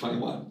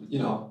 1821, you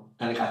know,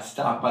 and I got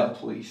stopped by the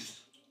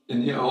police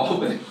in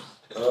Albany.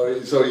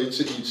 Oh, so you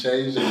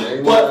changed the name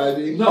of the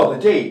ID? No, the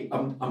date.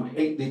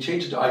 They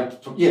changed the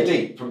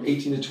date from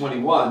 18 to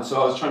 21.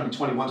 So I was trying to be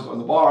 21 to go in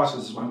the bars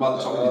because my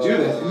mother told me to do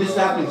this. And this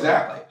happened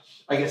exactly.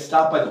 I get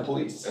stopped by the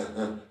police.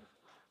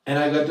 And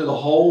I got through the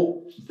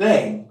whole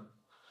thing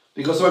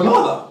because of my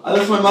mother. I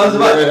listened to my mother's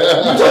advice.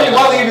 You told your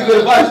mother to give you good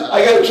advice.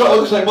 I got in trouble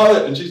because my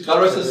mother, and she's got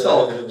the rest of the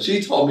soul. She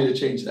told me to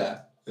change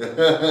that.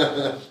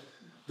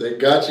 They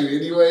got you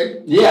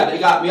anyway? Yeah, they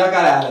got me. I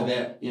got out of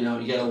it. You know,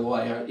 you get a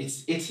lawyer.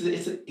 It's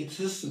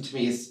system to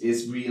me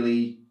is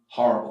really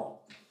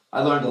horrible.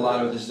 I learned a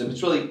lot of this system.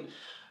 It's really,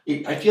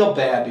 I feel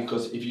bad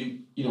because if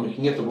you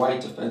can get the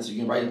right defense, you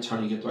can get the right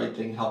attorney, get the right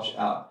thing, helps you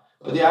out.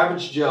 But the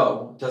average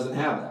Joe doesn't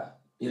have that,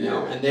 you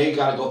know, Yeah. and they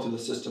got to go through the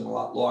system a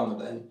lot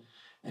longer than,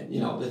 and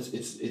you know,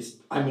 it's.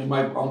 I mean,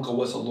 my uncle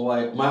was a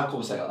lawyer. My uncle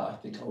was like, I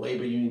think, a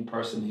labor union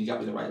person. He got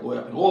me the right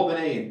lawyer up in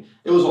Albany, and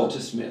it was all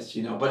dismissed,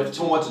 you know. But if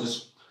someone wants to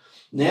just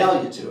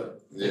nail you to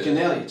it, they can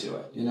nail you to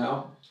it, you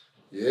know.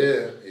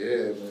 Yeah,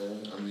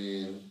 man. I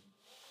mean,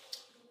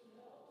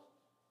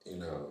 you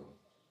know,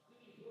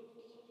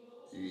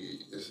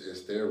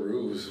 it's their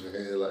rules,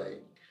 man.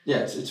 Like, Yeah,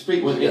 it's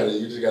free.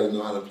 you just gotta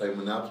know how to play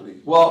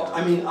Monopoly. Well, you know?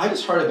 I mean, I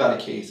just heard about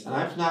a case, and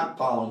I'm not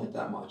following it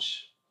that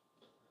much.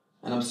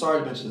 And I'm sorry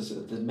to mention this.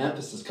 The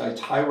Memphis, this guy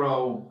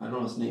Tyro, I don't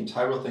know his name.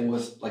 Tyro thing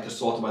was like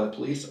assaulted by the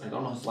police. I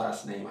don't know his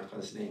last name. I forgot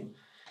his name.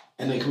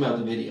 And they come out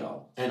with the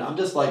video, and I'm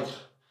just like,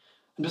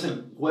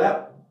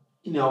 well,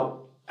 you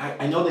know,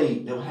 I know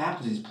what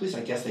happens. These police, I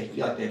guess, they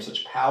feel like they have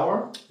such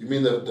power. You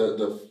mean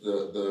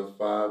the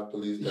 5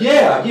 police?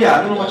 Yeah.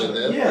 I don't know much.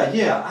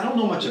 I don't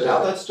know much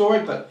about that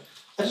story, but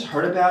I just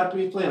heard about it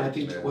briefly, and I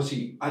think was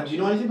he? Do you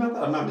know anything about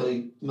that? I'm not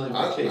really familiar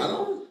with the case.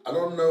 I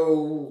don't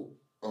know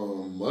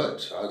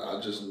much. I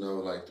just know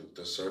like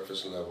the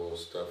surface level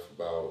stuff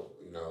about,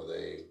 you know,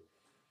 they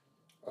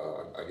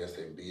I guess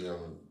they beat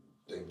him.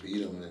 They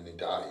beat him and he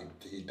died.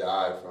 He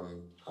died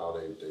from how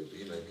they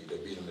beat him. They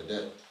beat him to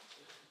death.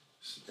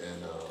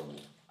 And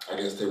I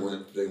guess they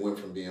went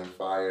from being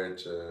fired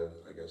to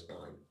I guess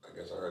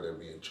I heard they're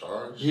being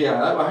charged.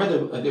 Yeah, I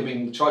heard they're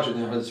being charged,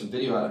 and I heard some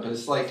video out of it. But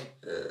it's like,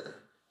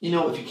 you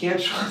know, if you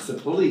can't trust the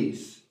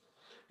police,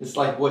 it's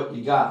like what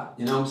you got.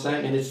 You know what I'm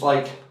saying? And it's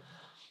like,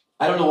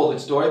 I don't know all the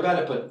story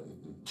about it, but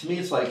to me,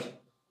 it's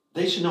like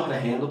they should know how to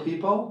handle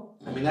people.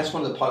 I mean, that's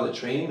one of the part of the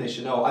training. They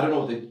should know. I don't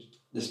know what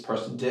this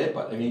person did,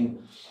 but I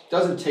mean, it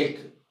doesn't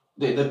take.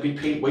 They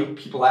wait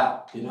people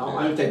out. You know, I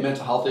don't know if they have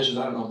mental health issues.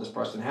 I don't know what this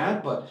person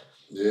had, but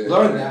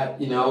learn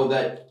that, you know,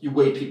 that you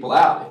wait people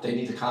out if they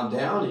need to calm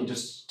down, and you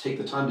just take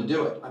the time to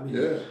do it. I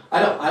mean,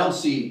 I don't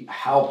see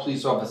how a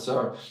police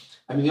officer.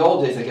 I mean, the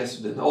old days, I guess,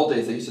 in the old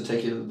days, they used to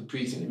take you to the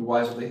precinct and your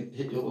wives, they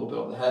hit you a little bit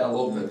over the head, a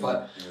little bit.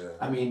 But,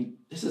 I mean,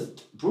 this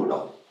is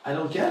brutal. I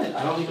don't get it.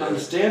 I don't even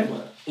understand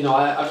what, you know,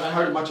 I haven't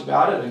heard much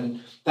about it,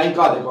 and thank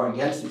God they're going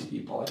against these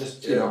people. I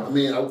just, you know. I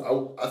mean,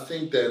 I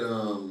think that,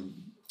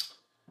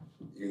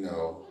 you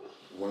know,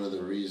 one of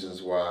the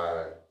reasons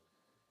why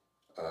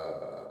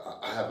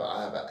I have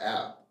an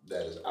app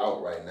that is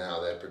out right now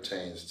that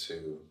pertains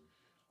to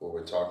what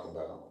we're talking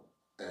about.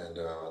 And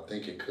I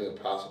think it could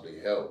possibly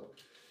help.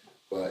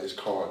 But it's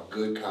called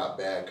Good Cop,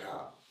 Bad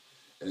Cop.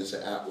 And it's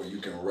an app where you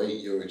can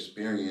rate your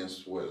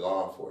experience with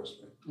law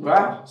enforcement.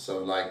 Wow.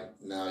 So like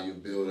now you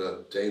build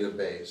a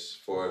database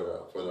for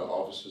the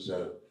officers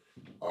that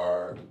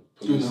are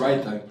doing the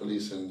right thing.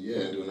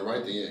 Doing the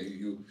right thing. Yeah,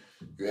 you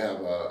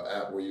have an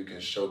app where you can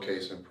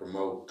showcase and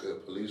promote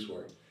good police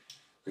work.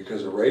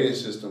 Because a rating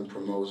system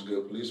promotes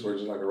good police work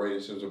just like a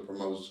rating system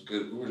promotes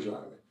good Uber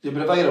driving. Yeah,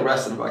 but if I get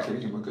arrested, I can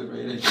give him a good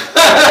rating.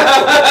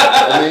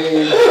 I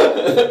mean,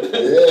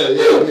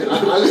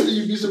 honestly,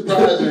 you'd be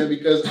surprised, man,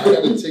 because I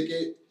got a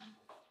ticket,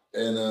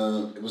 and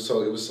it was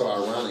so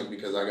ironic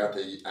because I got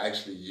to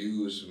actually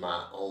use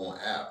my own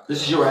app.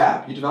 This is your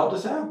app? You developed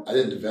this app? I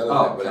didn't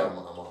develop it, but I'm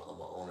an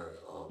owner.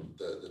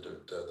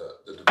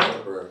 The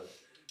developer,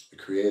 the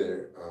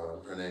creator,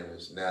 her name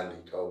is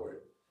Natalie Covert.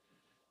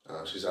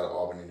 She's out of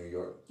Albany, New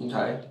York.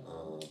 Okay.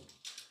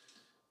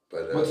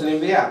 But what's the name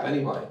of the app,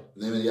 anyway?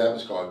 The name of the app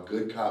is called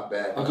Good Cop,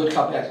 Bad Cop. Good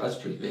Cop, Bad Cop.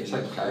 That's pretty basic.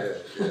 Okay.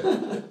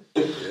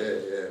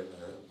 Yeah,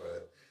 man.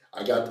 But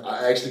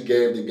I actually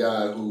gave the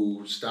guy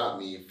who stopped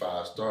me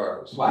 5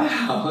 stars.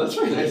 Wow, that's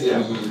very nice.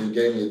 Yeah. He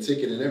gave me a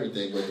ticket and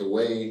everything, but the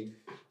way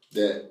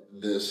that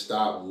the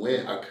stop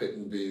went, I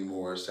couldn't be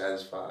more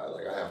satisfied.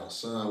 Like I had my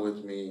son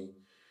with me.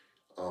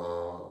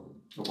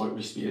 What,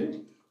 we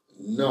speeding?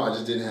 No, I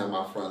just didn't have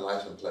my front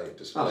license plate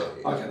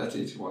displayed. Oh, okay, that's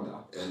an easy one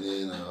now. And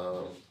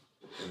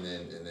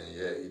then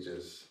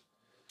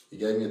he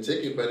gave me a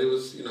ticket, but it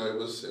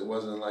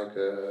wasn't like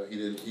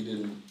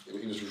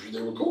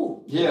they were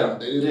cool. Yeah.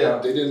 They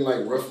didn't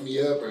like rough me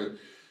up or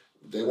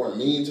they weren't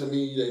mean to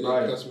me. They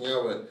didn't cuss me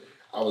out, but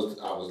I was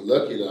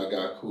lucky that I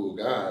got cool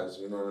guys.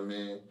 You know what I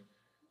mean?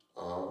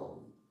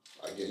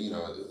 I get, you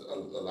know,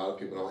 a lot of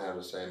people don't have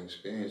the same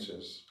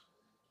experiences.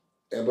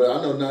 But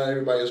I know not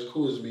everybody as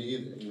cool as me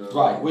either. You know.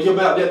 Right.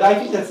 Well, I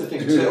think that's the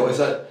thing too. Is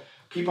that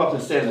people often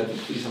say that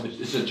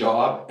it's a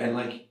job, and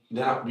like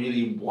they're not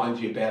really wanting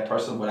to be a bad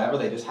person, or whatever.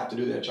 They just have to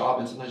do their job,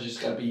 and sometimes you just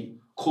gotta be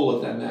cooler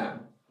than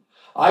them.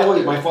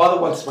 My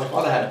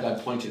father had a gun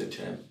pointed at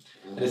him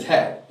at his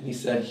head, and he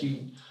said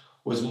he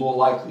was more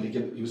likely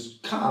he was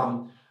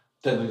calm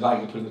than the guy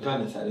who put the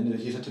gun in his head. And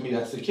he said to me,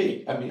 that's the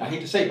key. I mean, I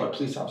hate to say it, but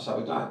police officers have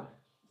a gun,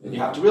 and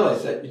you have to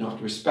realize that you have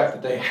to respect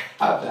that they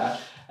have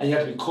that. And you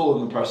have to be cool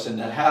with the person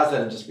that has it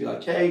and just be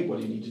like, hey, what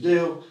do you need to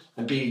do?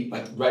 And be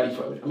like ready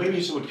for it.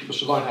 Maybe people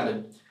should learn how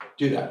to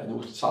do that, and it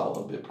would solve a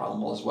little bit of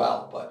problem as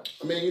well. But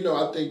I mean, you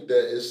know, I think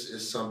that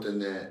it's something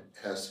that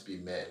has to be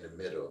met in the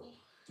middle.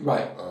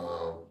 Right.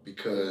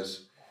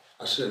 Because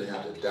I shouldn't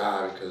have to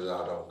die because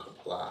I don't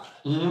comply.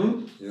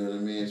 Mm-hmm. You know what I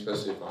mean?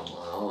 Especially if I'm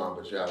unarmed,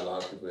 but you have a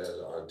lot of people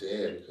that are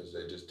dead because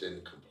they just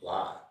didn't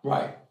comply.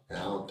 Right. And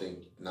I don't think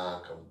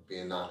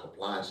being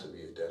non-compliant should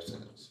be a death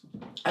sentence.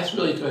 That's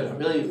really good. I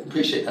really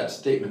appreciate that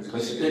statement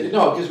because it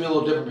gives me a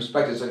little different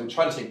perspective. It's like I'm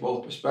trying to take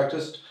both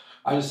perspectives.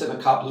 I understand the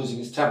cop losing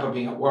his temper,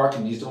 being at work,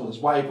 and he's doing with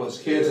his wife or his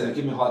kids, and they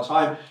give me a hard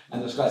time.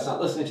 And this guy's not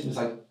listening to me.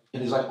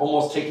 He's like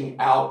almost taking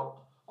out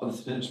on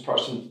this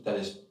person that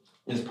is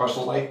in his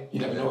personal life. You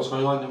never know what's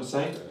going on. You know what I'm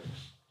saying?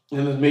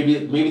 And then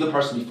maybe the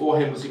person before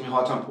him was giving me a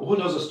hard time. Who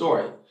knows the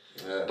story?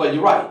 Yeah. But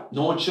you're right.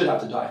 No one should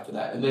have to die for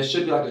that. And there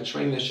should be like a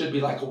training. There should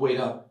be like a way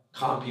to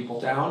calm people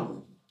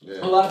down. Yeah.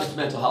 A lot of it's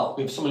mental health.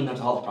 We have so many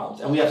mental health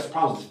problems, and we have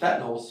problems with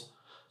fentanyls.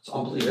 It's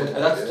unbelievable.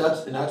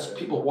 Yeah. And that's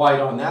people wide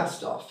on that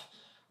stuff.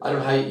 I don't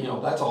know how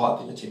that's a hard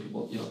thing to take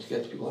people, to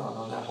get people out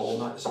on that whole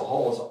night. It's a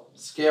whole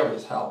scary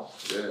as hell.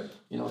 Yeah.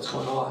 What's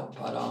going on.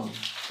 But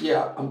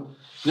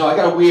I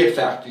got a weird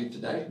fact for you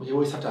today. We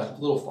always have to have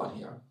a little fun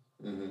here.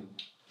 Mm-hmm.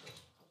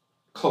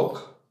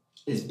 Coke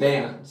is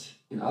banned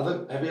in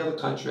every other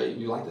country.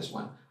 You like this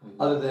one,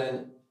 other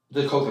than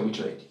the Coke that we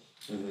drink.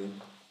 Mm-hmm.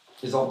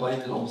 Is all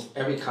banned in almost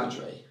every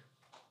country.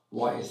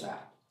 Why is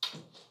that?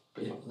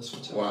 But this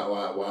one too.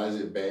 Why is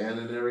it banned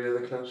in every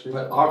other country?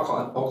 But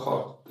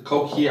the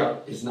Coke here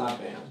is not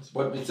banned.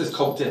 But it's just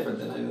Coke different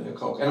than any other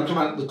Coke. And I'm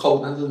talking about the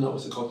Coke. None of them know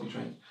it's the Coke you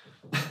drink.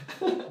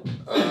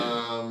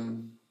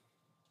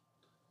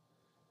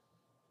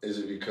 Is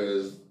it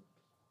because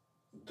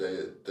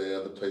the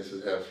other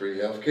places have free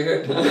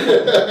healthcare?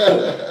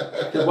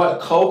 Because what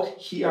Coke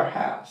here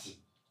has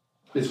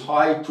is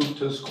high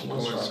fructose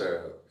corn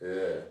syrup.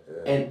 Yeah.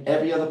 And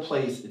every other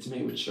place it's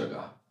made with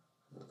sugar.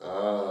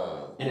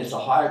 And it's a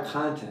higher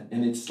content.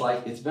 And it's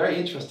very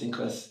interesting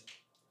because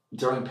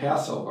during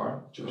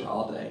Passover, Jewish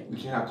holiday, we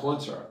can't have corn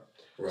syrup.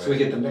 Right. So we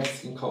get the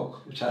Mexican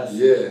Coke, which has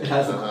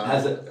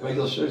a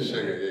regular sugar.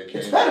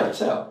 It's better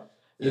too.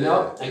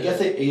 I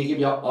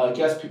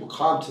guess people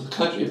come to the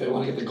country if they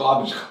want to get the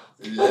garbage.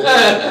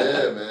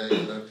 Yeah,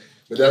 man.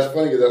 But that's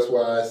funny because that's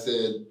why I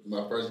said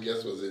my first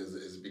guess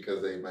is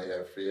because they might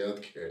have free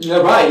healthcare.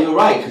 You're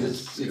right,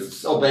 because it's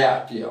so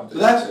bad for you.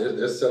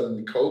 They're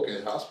selling Coke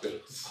in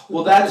hospitals.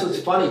 Well, that's what's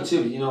funny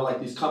too. Like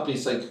these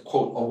companies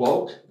quote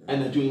awoke,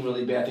 and they're doing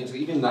really bad things.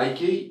 Like even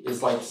Nike is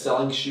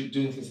selling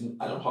doing things.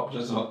 I hope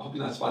you're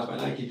not sponsored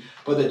by Nike,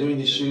 but they're doing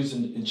these shoes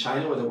in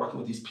China where they're working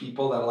with these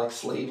people that are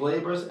slave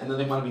laborers, and then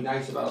they want to be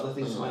nice about other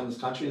things going on in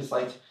this country. It's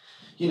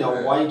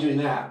why are you doing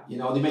that?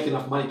 They make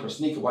enough money per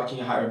sneaker. Why can't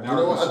you hire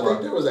Americans? I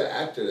think there was an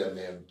actor that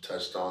may have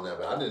touched on that,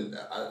 but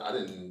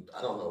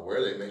I don't know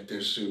where they make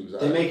their shoes.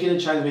 They make it in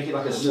China. They make it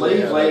like a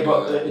slave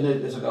labor.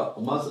 It's like a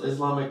Muslim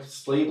Islamic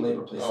slave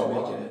labor place. They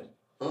make it.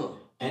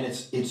 And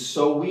it's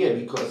so weird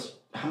because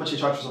how much you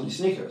charge for so many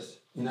sneakers?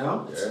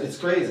 It's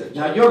crazy.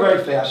 Now you're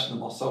very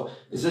fashionable. So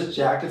is this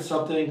jacket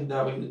something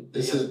that we?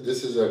 This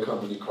is a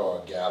company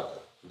called Gala,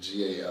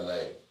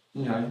 Gala.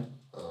 Okay.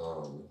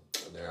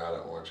 And they're out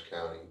of Orange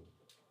County.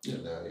 Yeah.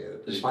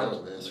 It's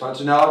fine.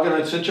 So now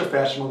since you're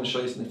fashionable, I'm gonna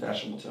show you something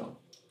fashionable too.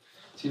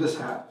 See this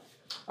hat?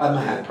 I'm a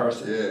hat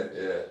person.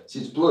 Yeah. See,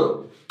 it's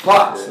blue,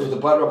 but with the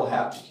Bud Rebel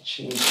hat, you can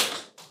change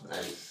it.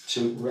 Nice.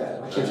 To red.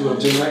 I can't see what I'm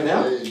doing right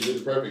now. Yeah, you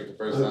did perfect the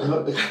first time.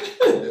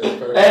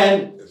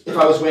 And if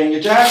I was wearing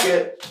your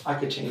jacket, I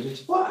could change it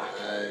to black.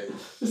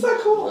 Nice. Is that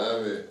cool?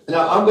 Love it.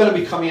 Now I'm gonna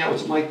be coming out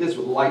with something like this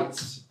with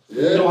lights.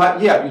 Yeah. You know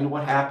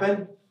what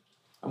happened?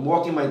 I'm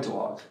walking my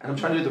dog and I'm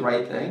trying to do the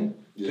right thing.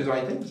 Yeah. Do the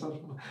right thing.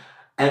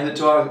 And the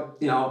dog,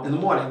 in the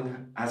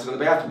morning, has to go to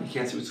the bathroom. You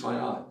can't see what's going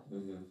on.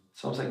 Mm-hmm.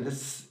 So I'm saying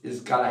this is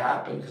gotta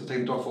happen because I'm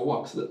taking the dog for a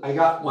walk. So I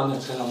got one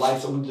that's gonna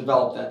light. So I'm gonna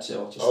develop that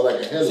too.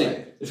 Like a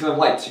headlight. It's gonna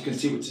light so you can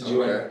see what to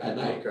do at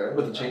night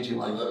with the changing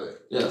light. I love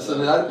it. Yeah. So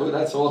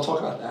that's so we'll talk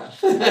about that.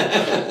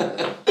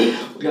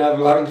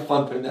 We're having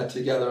fun putting that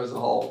together as a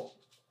whole.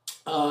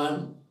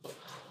 I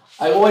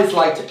always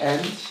like to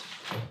end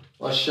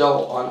a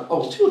show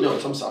on 2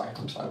 notes. I'm sorry.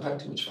 I'm having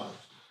too much fun.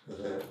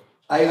 Okay.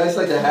 I always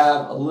like to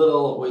have a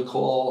little what we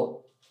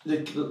call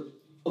the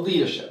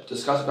leadership.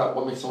 Discuss about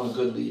what makes someone a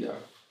good leader.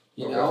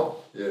 You know?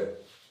 Yeah.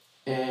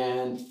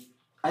 And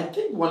I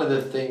think one of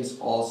the things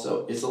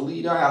also is a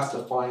leader has to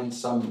find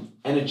some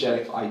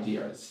energetic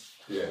ideas.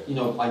 Yeah.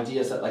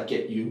 Ideas that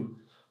get you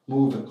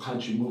move a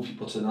country, move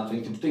people to nothing.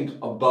 You can think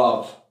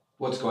above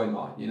what's going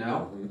on,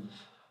 Mm-hmm.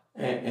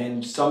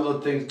 And some of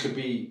the things could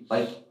be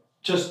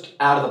just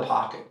out of the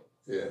pocket.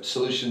 Yeah.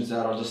 Solutions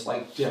that are just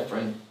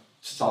different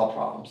to solve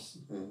problems.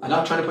 Mm-hmm. I'm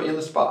not trying to put you on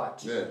the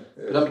spot. Yeah.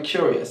 But I'm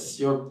curious.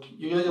 You're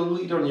a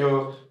leader in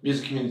your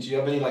music community. Do you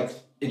have any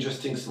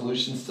interesting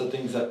solutions to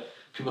things that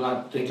people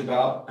not think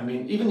about? I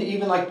mean, even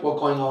what's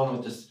going on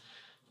with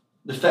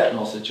the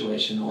fentanyl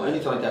situation or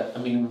anything like that. I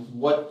mean,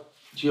 do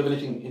you have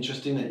anything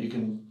interesting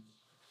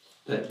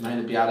that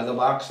might be out of the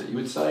box that you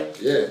would say?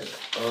 Yeah.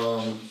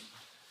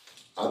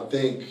 I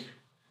think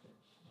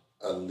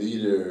a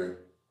leader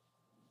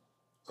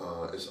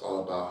is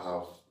all about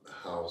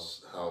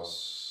how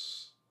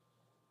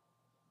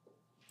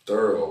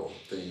thorough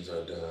things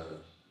are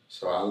done.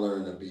 So I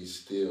learned to be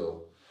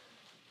still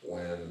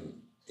when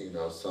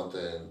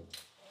something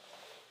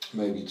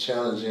maybe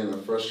challenging or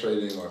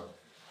frustrating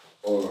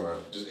or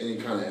just any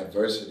kind of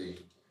adversity,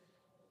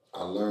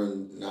 I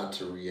learned not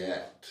to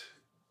react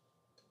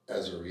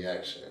as a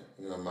reaction.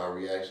 My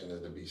reaction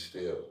is to be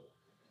still.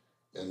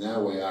 And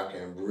that way I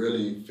can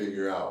really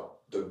figure out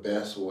the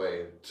best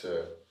way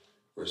to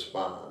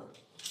respond.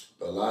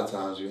 But a lot of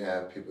times you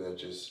have people that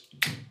just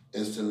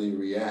instantly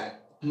react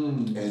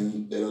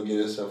and they don't give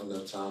themselves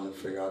enough time to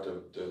figure out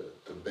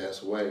the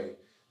best way.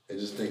 They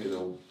just think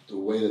of the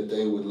way that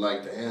they would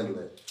like to handle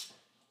it.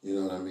 You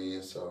know what I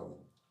mean? So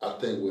I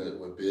think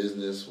with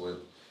business, with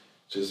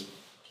just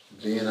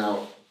being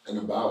out and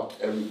about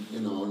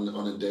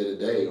on a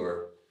day-to-day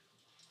or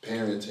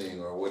parenting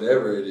or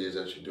whatever it is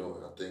that you're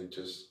doing, I think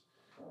just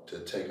to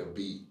take a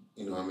beat,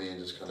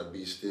 just kind of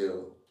be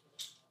still.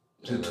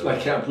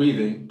 Like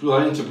breathing,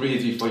 learning to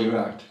breathe before you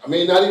act. I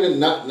mean,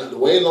 not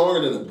way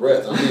longer than a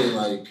breath. I mean,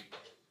 like,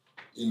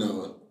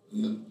 not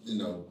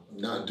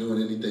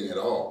doing anything at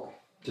all.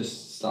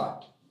 Just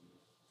stop.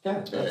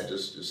 Yeah,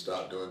 just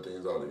stop doing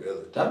things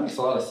altogether. That makes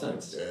a lot of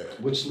sense. Yeah.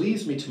 Which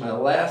leads me to my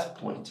last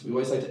point. We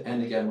always like to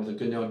end again with a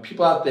good note.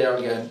 People out there,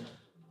 again,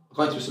 are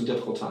going through some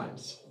difficult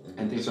times,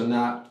 and things are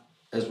not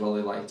as well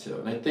they like to.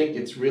 And I think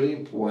it's really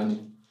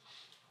important,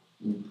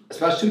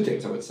 especially two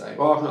things I would say.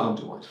 Well, I'll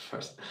do one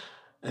first.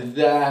 And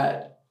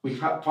that we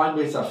find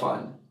ways to have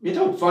fun. We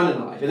have fun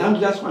in life. And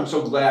that's why I'm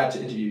so glad to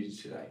interview you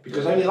today.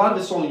 Because, a lot of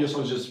your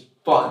songs are just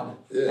fun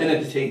and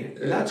entertaining.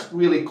 And that's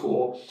really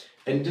cool.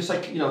 And just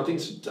like,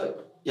 things,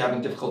 you're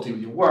having difficulty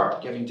with your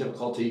work, you're having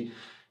difficulty,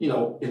 in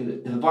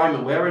the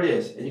environment, wherever it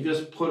is, and you can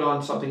just put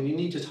on something, you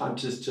need your time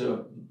just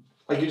to,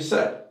 like you just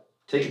said,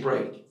 take a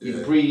break.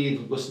 You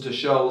breathe, listen to a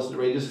show, listen to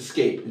radio, just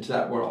escape into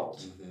that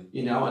world.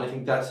 And I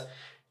think that's,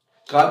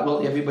 God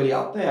willing, everybody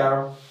out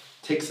there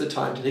takes the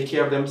time to take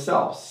care of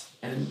themselves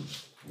and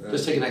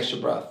just take an extra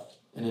breath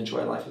and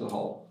enjoy life as a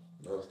whole.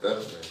 Most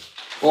definitely.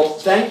 Well,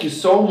 thank you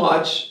so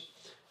much,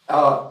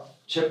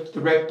 Chip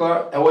the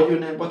Ripper.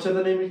 What's the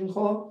other name you can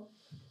call him?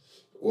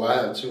 Well,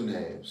 I have two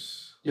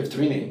names. You have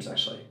three names,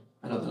 actually.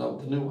 I know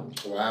the new one.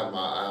 Well,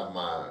 I have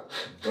my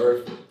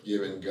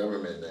birth-given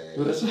government name.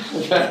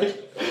 Okay.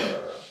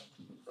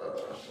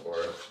 Or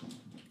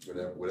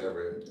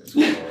whatever it's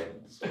called.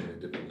 So many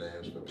different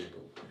names for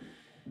people.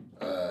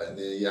 And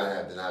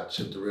then I have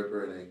Chip the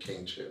Ripper and then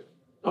King Chip.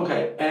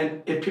 Okay,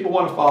 and if people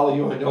want to follow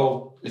you, I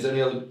know, is there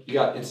any other, you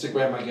got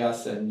Instagram, I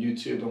guess, and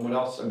YouTube, and what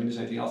else? I mean, is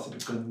there anything else that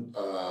people can...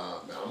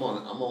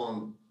 I'm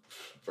on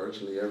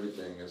virtually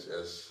everything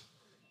as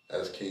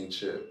King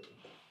Chip.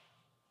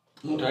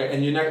 Okay,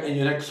 and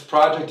your next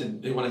project,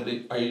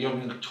 are you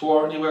going to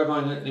tour anywhere,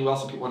 anywhere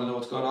else if people want to know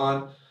what's going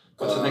on?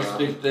 What's the next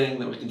big thing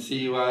that we can see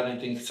you at?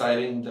 Anything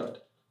exciting?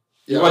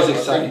 You're always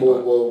exciting.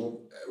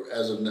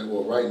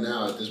 Right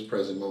now, at this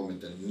present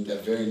moment, the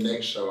very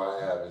next show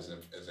I have is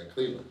in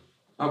Cleveland.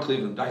 Oh,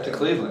 Cleveland. Back to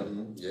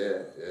Cleveland.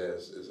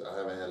 Mm-hmm. I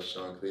haven't had a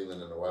show in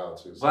Cleveland in a while,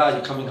 too. So wow,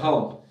 you're coming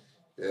home.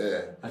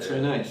 Yeah. That's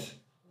very nice.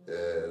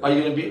 Yeah. Are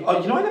you going to be...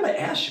 Oh, I never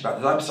asked you about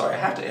this. I'm sorry, I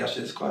have to ask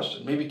you this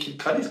question. Maybe Kid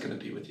Cudi's going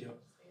to be with you.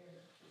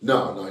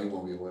 No, he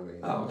won't be with me.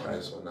 Oh, okay.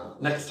 This one, no.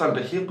 Next time,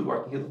 but he'll be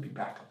working. He'll be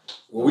back.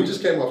 Well, we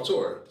just came off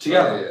tour.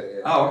 Together?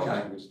 Yeah. Oh,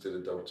 okay. We just did a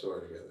double tour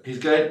together. He's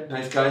good?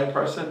 Nice guy in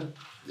person?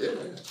 Yeah.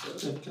 Good.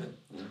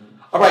 Mm-hmm.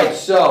 All right,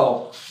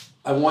 so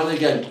I want to,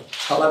 again,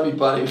 tell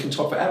everybody, we can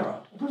talk forever.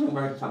 We're having an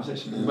American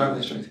conversation.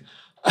 American strings.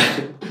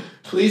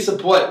 Please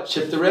support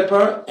Chip the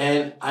Ripper,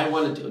 and I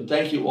want to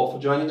thank you all for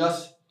joining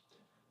us.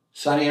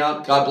 Signing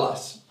out. God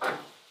bless.